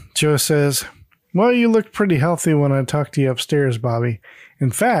back." Joe says, "Well, you looked pretty healthy when I talked to you upstairs, Bobby.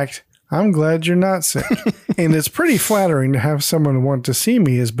 In fact, I'm glad you're not sick. And it's pretty flattering to have someone want to see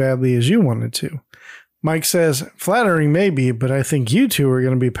me as badly as you wanted to." Mike says, "Flattering maybe, but I think you two are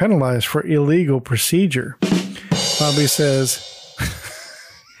going to be penalized for illegal procedure." Bobby says,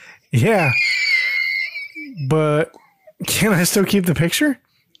 "Yeah, but can I still keep the picture?"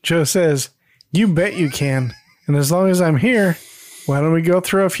 Joe says, "You bet you can. And as long as I'm here, why don't we go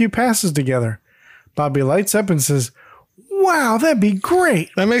through a few passes together?" Bobby lights up and says, "Wow, that'd be great."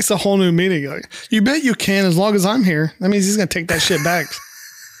 That makes a whole new meaning. Like, you bet you can as long as I'm here. That means he's going to take that shit back.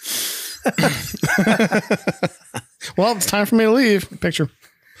 Well, it's time for me to leave. Picture.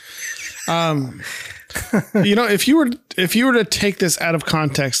 If you were to take this out of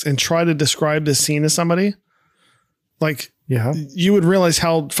context and try to describe this scene to somebody, like, yeah, you would realize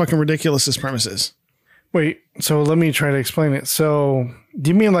how fucking ridiculous this premise is. Wait, so let me try to explain it. So, do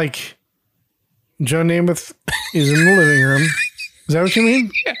you mean like Joe Namath is in the living room? Is that what you mean?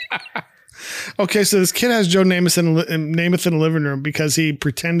 Yeah. Okay, so this kid has Joe Namath in the living room because he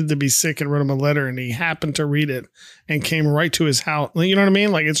pretended to be sick and wrote him a letter, and he happened to read it and came right to his house. You know what I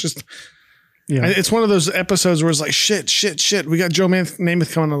mean? Like, it's just, yeah, it's one of those episodes where it's like, shit. We got Joe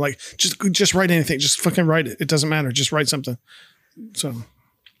Namath coming on. Like, just write anything. Just fucking write it. It doesn't matter. Just write something. So,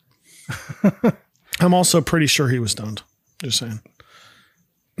 I'm also pretty sure he was stoned. Just saying.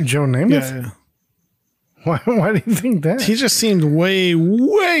 Joe Namath? Yeah. Why do you think that? He just seemed way,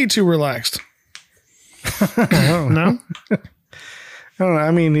 way too relaxed. No? I don't know.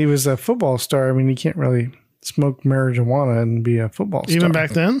 I mean, he was a football star. I mean, you can't really smoke marijuana and be a football star. Even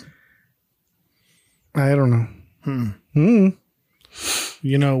back then? I don't know.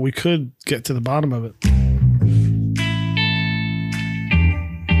 You know, we could get to the bottom of it.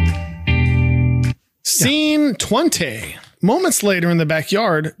 Scene 20. Moments later in the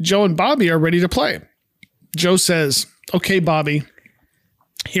backyard, Joe and Bobby are ready to play. Joe says, "Okay, Bobby,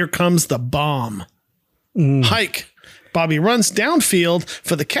 here comes the bomb." Hike. Bobby runs downfield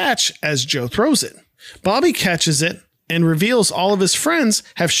for the catch as Joe throws it. Bobby catches it and reveals all of his friends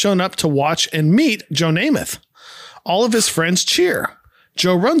have shown up to watch and meet Joe Namath. All of his friends cheer.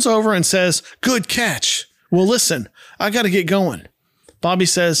 Joe runs over and says, "Good catch. Well, listen, I got to get going." Bobby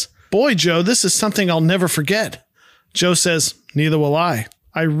says, "Boy, Joe, this is something I'll never forget." Joe says, "Neither will I.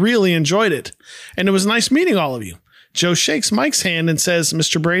 I really enjoyed it. And it was nice meeting all of you." Joe shakes Mike's hand and says,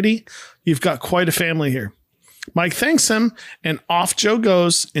 "Mr. Brady, you've got quite a family here." Mike thanks him, and off Joe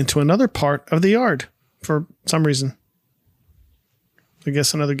goes into another part of the yard for some reason. I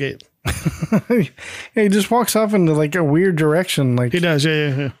guess another gate. He just walks off into like a weird direction. Like He does,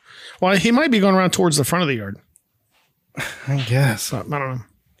 yeah. Well, he might be going around towards the front of the yard. I guess. I don't know.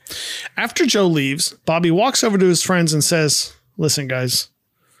 After Joe leaves, Bobby walks over to his friends and says, "Listen, guys,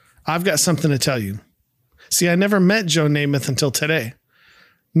 I've got something to tell you. See, I never met Joe Namath until today."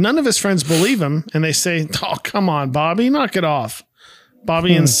 None of his friends believe him, and they say, "Oh, come on, Bobby, knock it off."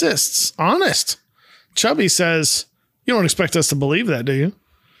 Bobby insists, "Honest." Chubby says, "You don't expect us to believe that, do you?"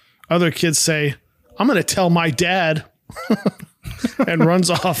 Other kids say, "I'm going to tell my dad," and runs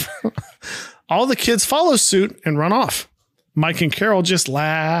off. All the kids follow suit and run off. Mike and Carol just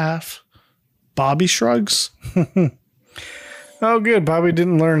laugh. Bobby shrugs. Oh, good. Bobby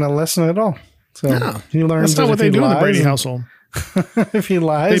didn't learn a lesson at all. So No, he learns that's not what they do in the Brady and- household. If he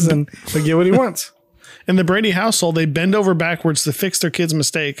lies, then he'll get what he wants. In the Brady household, they bend over backwards to fix their kid's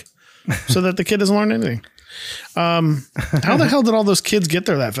mistake so that the kid doesn't learn anything. How the hell did all those kids get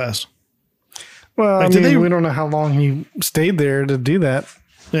there that fast? Well, Like, I did mean, they- we don't know how long he stayed there to do that.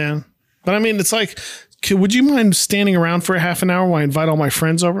 Yeah. But I mean, it's like, would you mind standing around for a half an hour while I invite all my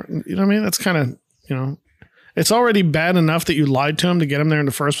friends over? You know what I mean? That's kind of, it's already bad enough that you lied to him to get him there in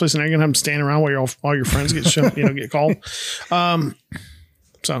the first place, and now you're gonna have him standing around while all your friends get get called.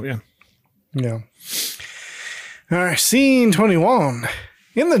 So yeah. Yeah. All right. Scene 21.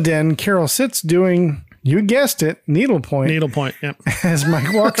 In the den, Carol sits doing, you guessed it, needlepoint. Needlepoint. Yep. As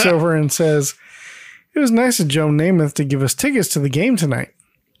Mike walks over and says, "It was nice of Joe Namath to give us tickets to the game tonight."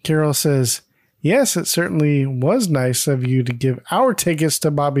 Carol says, "Yes, it certainly was nice of you to give our tickets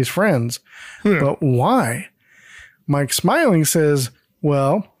to Bobby's friends. But why?" Mike, smiling, says,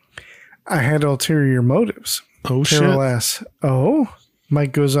 "Well, I had ulterior motives." Oh, Carol shit. asks, "Oh?"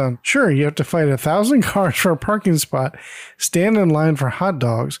 Mike goes on, "Sure, you have to fight 1,000 cars for a parking spot, stand in line for hot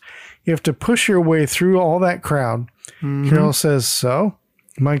dogs. You have to push your way through all that crowd." Carol says, "So?"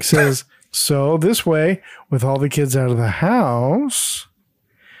 Mike says, "So this way, with all the kids out of the house,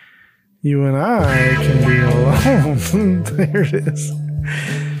 you and I can be alone." There it is.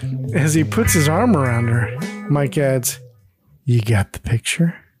 As he puts his arm around her, Mike adds, "You got the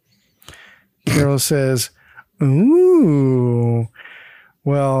picture?" Carol says, "Ooh,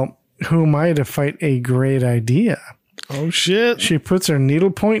 well, who am I to fight a great idea?" Oh shit. She puts her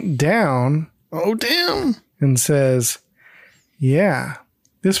needlepoint down Oh damn. and says, "Yeah,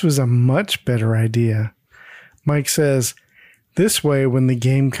 this was a much better idea." Mike says, "This way, when the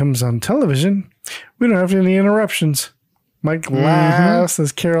game comes on television, we don't have any interruptions." Mike laughs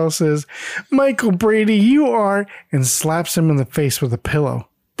as Carol says, "Michael Brady, you are," and slaps him in the face with a pillow.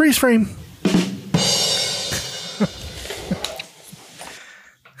 Freeze frame.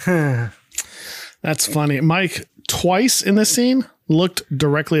 That's funny. Mike, twice in this scene, looked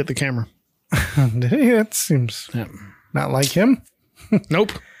directly at the camera. That seems not like him.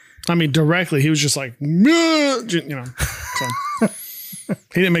 Nope. I mean, directly. He was just like, "Meh," So.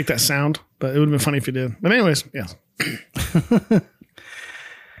 He didn't make that sound, but it would have been funny if he did. But anyways, yeah.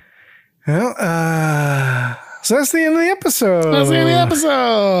 Well, so that's the end of the episode. That's the end of the episode.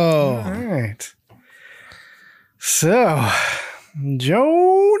 All right. So,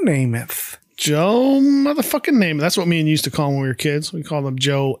 Joe Namath. Joe motherfucking Namath. That's what me and you used to call him when we were kids. We called him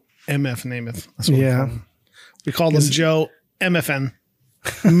Joe MF Namath. That's what we called him. Joe MFN.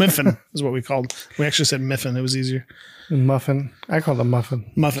 Miffin is what we called. We actually said Miffin. It was easier. Muffin. I call them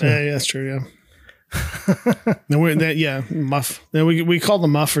Muffin. Muffin. Yeah, that's true. Yeah. Muff. Then we called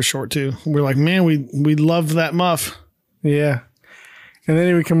him Muff for short too. We're like, man, we love that Muff. Yeah. And then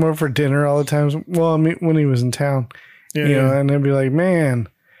he would come over for dinner all the time. Well, I mean, when he was in town, you know, and I'd be like, man,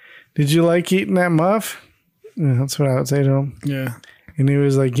 did you like eating that muff? And that's what I would say to him. Yeah. And he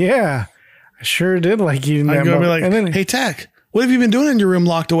was like, yeah, I sure did like eating that I'd go muff. be like, and then, hey, Tack, what have you been doing in your room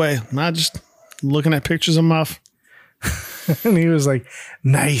locked away? Not just looking at pictures of muff. and he was like,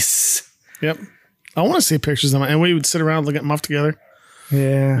 nice. Yep. I want to see pictures of muff. And we would sit around and look at muff together.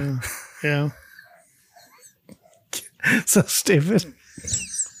 Yeah. Yeah. So stupid.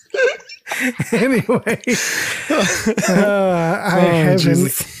 Anyway, I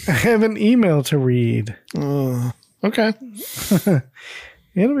have an email to read. Okay.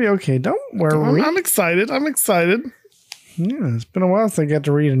 It'll be okay. Don't worry. I'm excited. Yeah, it's been a while since I got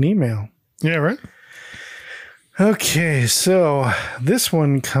to read an email. Yeah, right. Okay, so this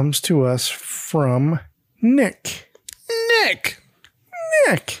one comes to us from Nick. Nick.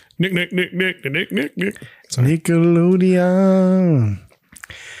 Sorry. Nickelodeon.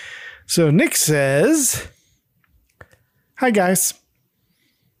 So Nick says, hi, guys.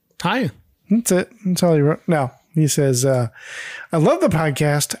 Hi. That's it. That's all he wrote. No, he says, I love the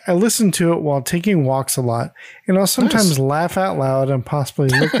podcast. I listen to it while taking walks a lot, and I'll sometimes laugh out loud and possibly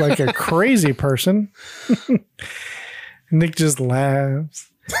look like a crazy person. Nick just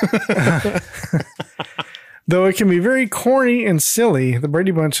laughs. Though it can be very corny and silly, the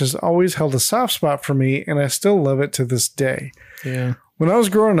Brady Bunch has always held a soft spot for me, and I still love it to this day. Yeah. When I was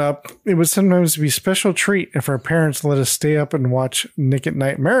growing up, it would sometimes be a special treat if our parents let us stay up and watch Nick at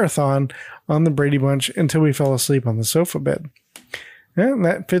Night Marathon on the Brady Bunch until we fell asleep on the sofa bed. Yeah,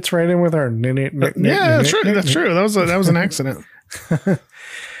 that fits right in with our that's true. That's true. That was an accident.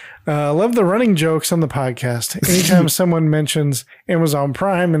 Love the running jokes on the podcast. Anytime someone mentions Amazon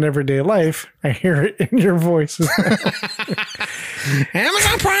Prime in everyday life, I hear it in your voices.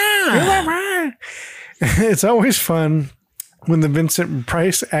 Amazon Prime. It's always fun when the Vincent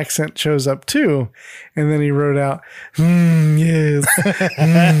Price accent shows up too. And then he wrote out, yes.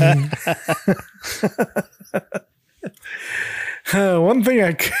 One thing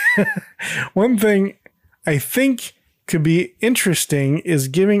I think could be interesting is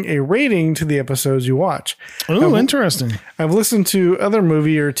giving a rating to the episodes you watch. Oh, interesting. I've listened to other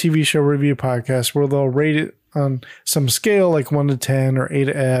movie or TV show review podcasts where they'll rate it on some scale like 1 to 10 or A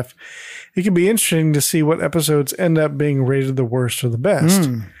to F. It could be interesting to see what episodes end up being rated the worst or the best.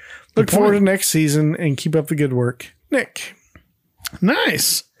 Look forward to next season and keep up the good work. Nick.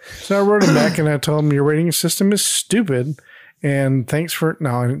 Nice. So I wrote him back and I told him your rating system is stupid. And thanks for...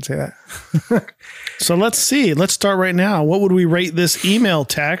 No, I didn't say that. So let's see. Let's start right now. What would we rate this email,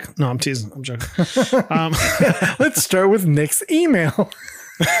 Tack? No, I'm teasing. I'm joking. Let's start with Nick's email.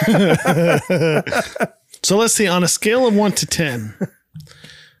 So let's see. On a scale of 1 to 10,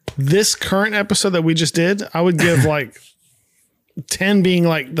 this current episode that we just did, I would give like 10 being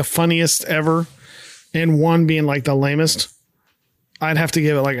like the funniest ever and 1 being like the lamest. I'd have to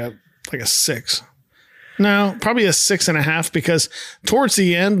give it like a 6. No, probably a 6.5 because towards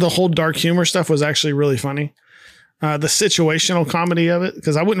the end, the whole dark humor stuff was actually really funny. The situational comedy of it,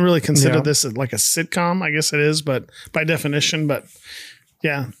 because I wouldn't really consider this like a sitcom. I guess it is, but by definition, but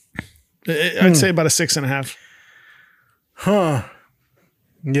yeah, I'd say about a 6.5. Huh.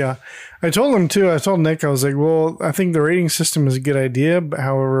 Yeah. I told him too. I told Nick, I was like, well, I think the rating system is a good idea. But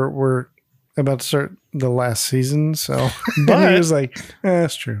however, we're about to start the last season. So but he was like,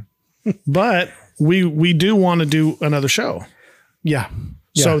 that's true. But we do want to do another show. Yeah.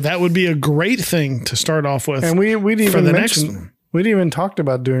 So that would be a great thing to start off with. And we'd even talked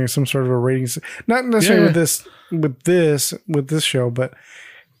about doing some sort of a rating, not necessarily with this show, but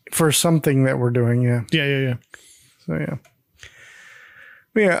for something that we're doing. Yeah. Yeah. So yeah.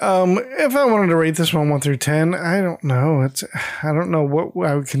 Yeah. If I wanted to rate this one 1 through 10, I don't know. I don't know what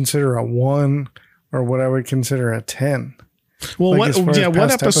I would consider a 1 or what I would consider a 10. Well, like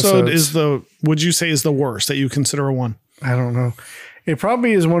what episode would you say is the worst that you consider a 1? I don't know. It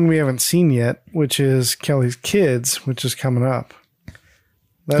probably is one we haven't seen yet, which is Kelly's Kids, which is coming up.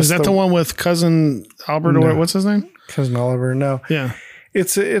 Is that the one with Cousin Albert or what's his name? Cousin Oliver. No. Yeah.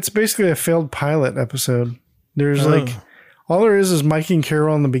 It's basically a failed pilot episode. There's all there is Mike and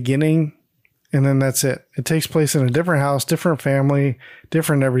Carol in the beginning, and then that's it. It takes place in a different house, different family,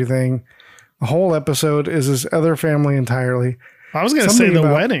 different everything. The whole episode is this other family entirely. I was going to say the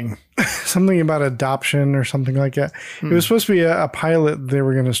wedding. Something about adoption or something like that. It was supposed to be a pilot they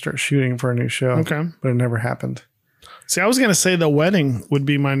were going to start shooting for a new show. Okay. But it never happened. See, I was going to say the wedding would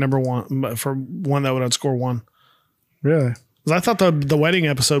be my number 1 for one that would outscore 1. Really? Because I thought the wedding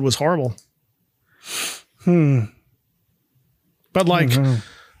episode was horrible. But like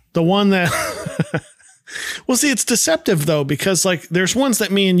the one that Well, see, it's deceptive though, because like there's ones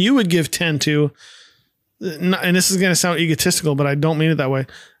that me and you would give 10 to, and this is going to sound egotistical, but I don't mean it that way,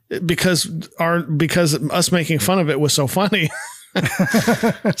 because us making fun of it was so funny.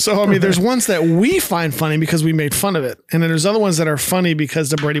 So, I mean, there's ones that we find funny because we made fun of it. And then there's other ones that are funny because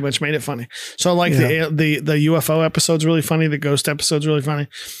the Brady Bunch made it funny. So like the UFO episode's really funny. The ghost episode's really funny,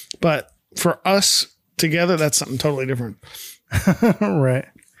 but for us together, that's something totally different. Right.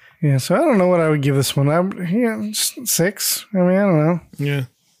 Yeah. So I don't know what I would give this one. 6. I mean, I don't know. Yeah.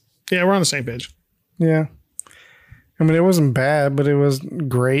 Yeah. We're on the same page. Yeah. I mean, it wasn't bad, but it was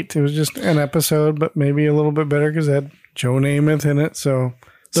great. It was just an episode, but maybe a little bit better because it had Joe Namath in it. So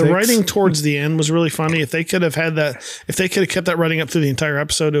the writing towards the end was really funny. If they could have had that, if they could have kept that writing up through the entire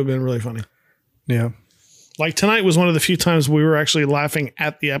episode, it would have been really funny. Yeah. Like tonight was one of the few times we were actually laughing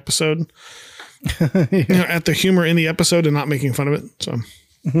at the episode, at the humor in the episode and not making fun of it. So,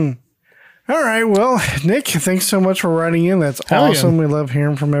 All right. Well, Nick, thanks so much for writing in. That's awesome. We love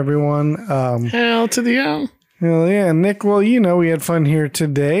hearing from everyone. Hell to the L. Well, yeah, Nick, well, we had fun here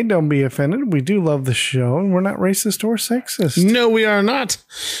today. Don't be offended. We do love the show, and we're not racist or sexist. No, we are not.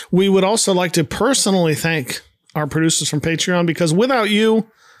 We would also like to personally thank our producers from Patreon, because without you,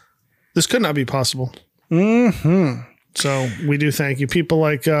 this could not be possible. Mm-hmm. So we do thank you. People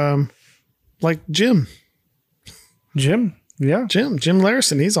like Jim. Jim, yeah. Jim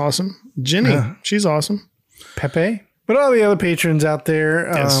Larson, he's awesome. Jenny, she's awesome. Pepe. But all the other patrons out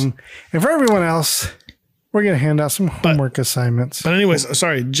there, Yes. And for everyone else, we're going to hand out some homework assignments. But anyways,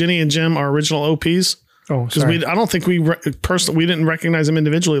 sorry, Jenny and Jim are original OPs. Oh, because I don't think we didn't recognize them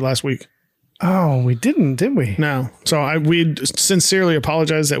individually last week. Oh, we didn't, did we? No. So we sincerely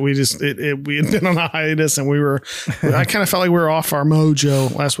apologize that we had been on a hiatus, and I kind of felt like we were off our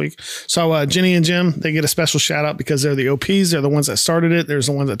mojo last week. So Jenny and Jim, they get a special shout out because they're the OPs. They're the ones that started it. There's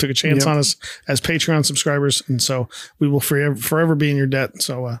the ones that took a chance on us as Patreon subscribers. And so we will forever be in your debt.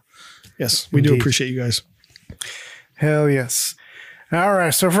 So yes, we do appreciate you guys. Hell yes. All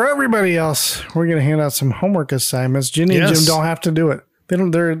right. So for everybody else, we're going to hand out some homework assignments. Jenny and Jim don't have to do it. They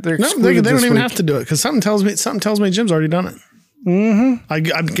don't. They're excluded. They don't even have to do it because something tells me Jim's already done it. Mm-hmm. I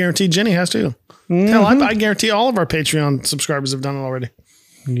guarantee Jenny has too. Mm-hmm. Hell, I guarantee all of our Patreon subscribers have done it already.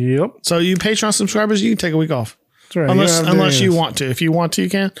 Yep. So you Patreon subscribers, you can take a week off. That's right. Unless you want to. If you want to, you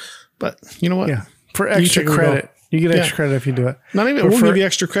can. But you know what? Yeah. For extra credit, you get extra credit if you do it. Not even. We'll give you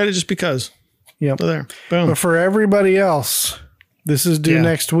extra credit just because. Yep. So there. Boom. But for everybody else, this is due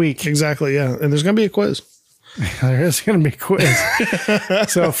next week. Exactly. Yeah. And there's going to be a quiz. There is going to be a quiz.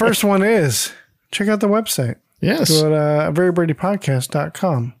 So first one is check out the website. Yes. Go to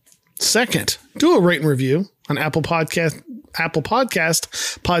verybradypodcast.com. Second, do a rate and review on Apple Podcast,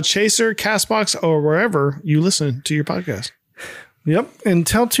 Podchaser, Castbox, or wherever you listen to your podcast. Yep. And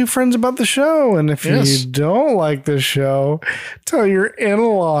tell 2 friends about the show. And if you don't like the show, tell your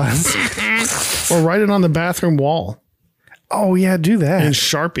in-laws. Or write it on the bathroom wall. Oh, yeah, do that. In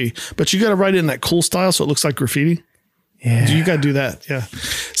Sharpie. But you got to write it in that cool style so it looks like graffiti. Yeah. You got to do that. Yeah.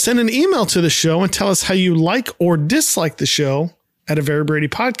 Send an email to the show and tell us how you like or dislike the show at a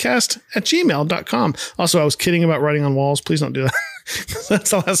verybradypodcast@gmail.com. Also, I was kidding about writing on walls. Please don't do that.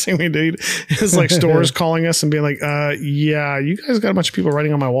 That's the last thing we do. It's like stores calling us and being like, yeah, you guys got a bunch of people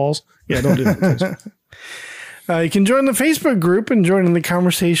writing on my walls. Yeah, don't do that, please. You can join the Facebook group and join in the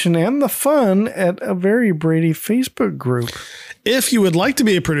conversation and the fun at a Very Brady Facebook group. If you would like to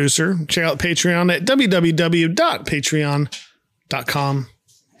be a producer, check out Patreon at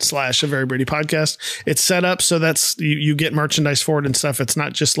www.patreon.com/a Very Brady Podcast. It's set up so that's you get merchandise for it and stuff. It's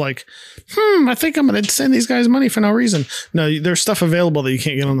not just like, I think I'm going to send these guys money for no reason. No, there's stuff available that you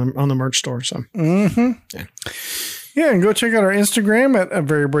can't get on the merch store. So, Yeah, and go check out our Instagram at a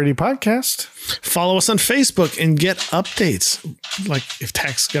Very Brady Podcast. Follow us on Facebook and get updates. Like if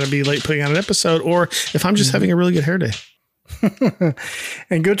Tack's going to be late putting out an episode, or if I'm just having a really good hair day.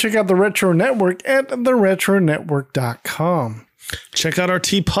 And go check out the Retro Network at theretronetwork.com. Check out our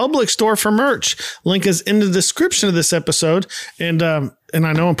TeePublic store for merch. Link is in the description of this episode. And I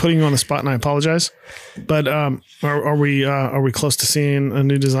know I'm putting you on the spot and I apologize, but are we close to seeing a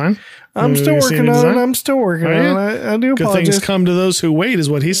new design? I'm still working on it. I do apologize. Good things come to those who wait is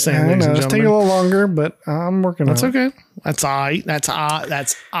what he's saying. I know, it's taking a little longer, but I'm working on it. That's okay. That's all right. That's all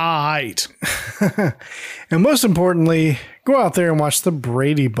right. And most importantly, go out there and watch the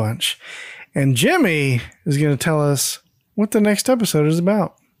Brady Bunch. And Jimmy is going to tell us what the next episode is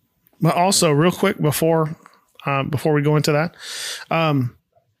about. But also, real quick, before we go into that,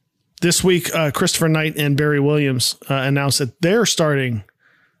 this week, Christopher Knight and Barry Williams announced that they're starting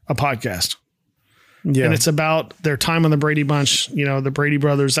a podcast. Yeah. And it's about their time on the Brady Bunch, the Brady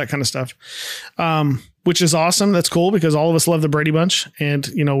brothers, that kind of stuff. which is awesome. That's cool because all of us love the Brady Bunch, and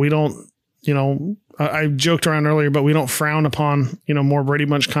we don't. I joked around earlier, but we don't frown upon more Brady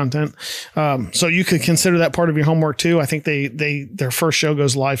Bunch content. So you could consider that part of your homework too. I think their first show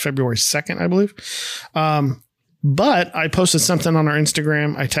goes live February 2nd, I believe. But I posted something on our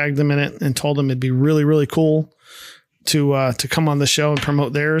Instagram. I tagged them in it and told them it'd be really, really cool to come on the show and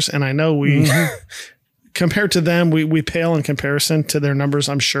promote theirs. And I know we, compared to them, we pale in comparison to their numbers,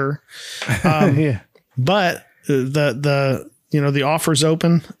 I'm sure. But the offer's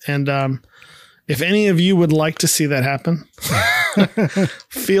open, and if any of you would like to see that happen,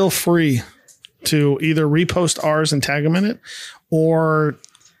 feel free to either repost ours and tag them in it, or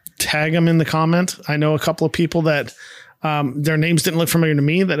tag them in the comment. I know a couple of people that their names didn't look familiar to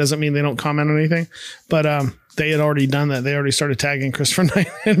me. That doesn't mean they don't comment on anything, but they had already done that. They already started tagging Christopher Knight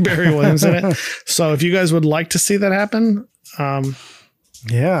and Barry Williams in it. So if you guys would like to see that happen, and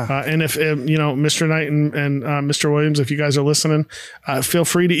if Mr. Knight and Mr. Williams, if you guys are listening, feel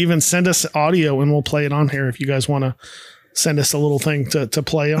free to even send us audio and we'll play it on here. If you guys want to send us a little thing to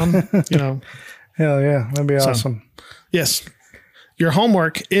play on, Hell yeah, that'd be awesome. Yes. Your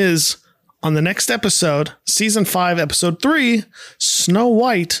homework is on the next episode, season 5, episode 3, Snow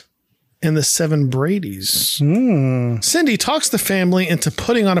White and the 7 Bradys. Cindy talks the family into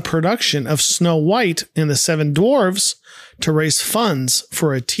putting on a production of Snow White and the 7 Dwarves to raise funds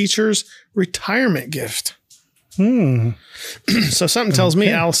for a teacher's retirement gift. So something tells me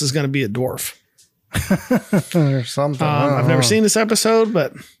Alice is going to be a dwarf. Or something. I've never seen this episode,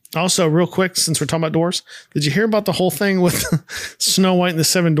 but also real quick, since we're talking about dwarfs, did you hear about the whole thing with Snow White and the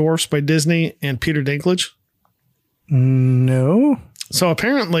 7 Dwarfs by Disney and Peter Dinklage? No. So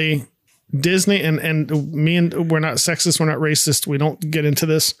apparently Disney and we're not sexist. We're not racist. We don't get into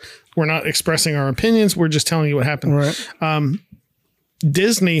this. We're not expressing our opinions. We're just telling you what happened. Right.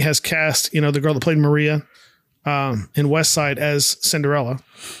 Disney has cast, the girl that played Maria in West Side as Cinderella.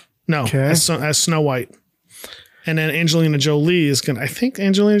 No, as Snow White. And then Angelina Jolie is going to, I think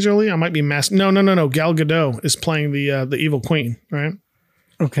Angelina Jolie, I might be No. Gal Gadot is playing the evil queen, right?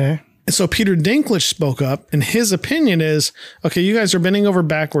 Okay. And so Peter Dinklage spoke up, and his opinion is, okay, you guys are bending over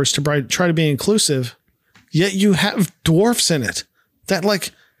backwards to try to be inclusive, yet you have dwarfs in it that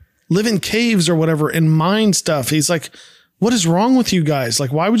like live in caves or whatever and mine stuff. He's like, what is wrong with you guys?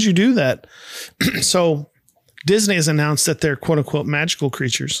 Like, why would you do that? So Disney has announced that they're quote unquote magical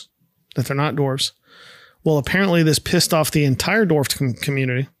creatures, that they're not dwarves. Well, apparently this pissed off the entire dwarf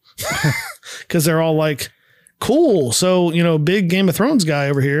community because they're all like, cool. So, big Game of Thrones guy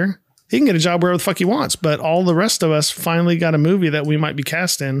over here, he can get a job wherever the fuck he wants. But all the rest of us finally got a movie that we might be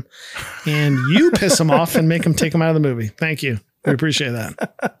cast in, and you piss him off and make him take him out of the movie. Thank you. We appreciate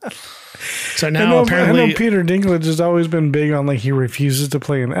that. So now apparently, I know Peter Dinklage has always been big on he refuses to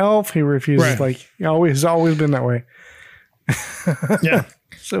play an elf. He refuses he always been that way. Yeah.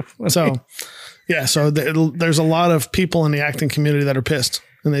 So there's a lot of people in the acting community that are pissed,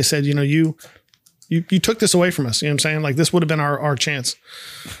 and they said, you took this away from us. You know what I'm saying? Like, this would have been our chance.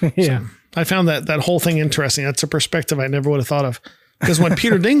 Yeah. So I found that whole thing interesting. That's a perspective I never would have thought of, because when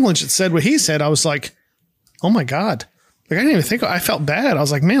Peter Dinklage said what he said, I was like, oh my God. Like, I didn't even think, I felt bad. I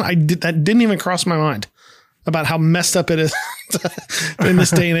was like, man, that didn't even cross my mind about how messed up it is in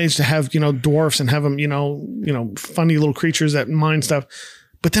this day and age to have, dwarfs and have them, funny little creatures that mine stuff.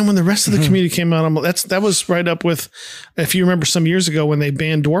 But then when the rest of the community came out, that was right up with, if you remember some years ago when they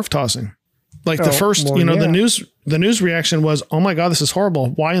banned dwarf tossing, the first, the news reaction was, oh my God, this is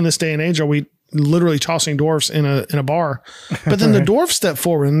horrible. Why in this day and age are we literally tossing dwarfs in a bar? But then the dwarfs step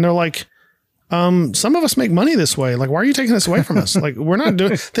forward and they're like, some of us make money this way. Like, why are you taking this away from us? Like, we're not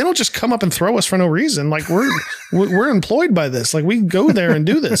doing, they don't just come up and throw us for no reason. Like, we're employed by this. Like, we go there and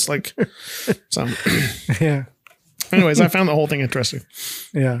do this. Like, so yeah. Anyways, I found the whole thing interesting.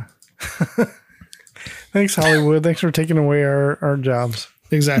 Yeah. Thanks, Hollywood. Thanks for taking away our jobs.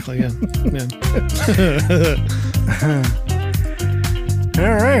 Exactly. Yeah.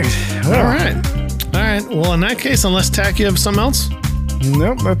 All right. Well. All right. Well, in that case, unless Tack, you have something else?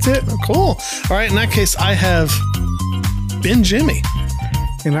 Nope, that's it. Oh, cool. All right. In that case, I have been Jimmy.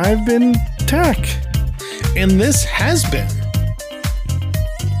 And I've been Tack. And this has been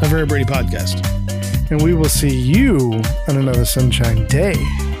a Very Brady podcast. And we will see you on another sunshine day.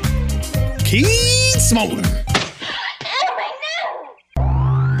 Keep smoking.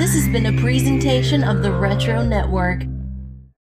 This has been a presentation of the Retro Network.